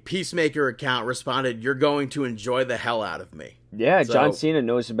the Peacemaker account responded, "You're going to enjoy the hell out of me." Yeah, So- John Cena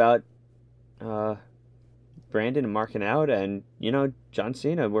knows about Brandon and Markin Out, and John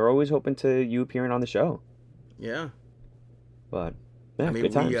Cena. We're always hoping to you appearing on the show. Yeah. But yeah, I mean,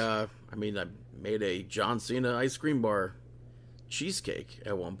 good times. I made a John Cena ice cream bar cheesecake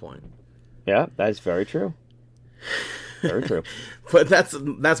at one point. Yeah, that's very true. Very true. But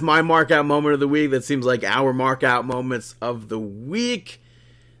that's my mark out moment of the week. That seems like our mark out moments of the week.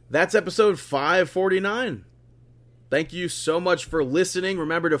 That's episode 549. Thank you so much for listening.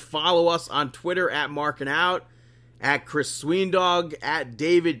 Remember to follow us on Twitter at Markin Out, at Chris Sweendog, at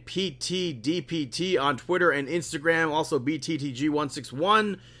David PTDPT on Twitter and Instagram, also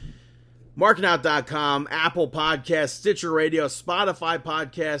BTTG161, markinout.com, Apple Podcasts, Stitcher Radio, Spotify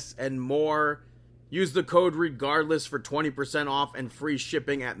Podcasts, and more. Use the code regardless for 20% off and free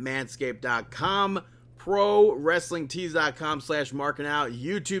shipping at manscaped.com. ProWrestlingTees.com/markinout,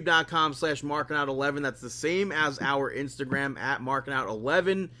 YouTube.com/markinout11. That's the same as our Instagram at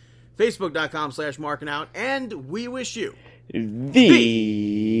markinout11, Facebook.com/markinout, and we wish you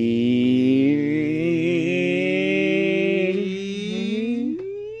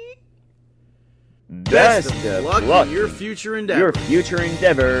best of luck in your future endeavors. your future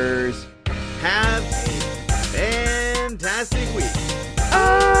endeavors. Have a fantastic week.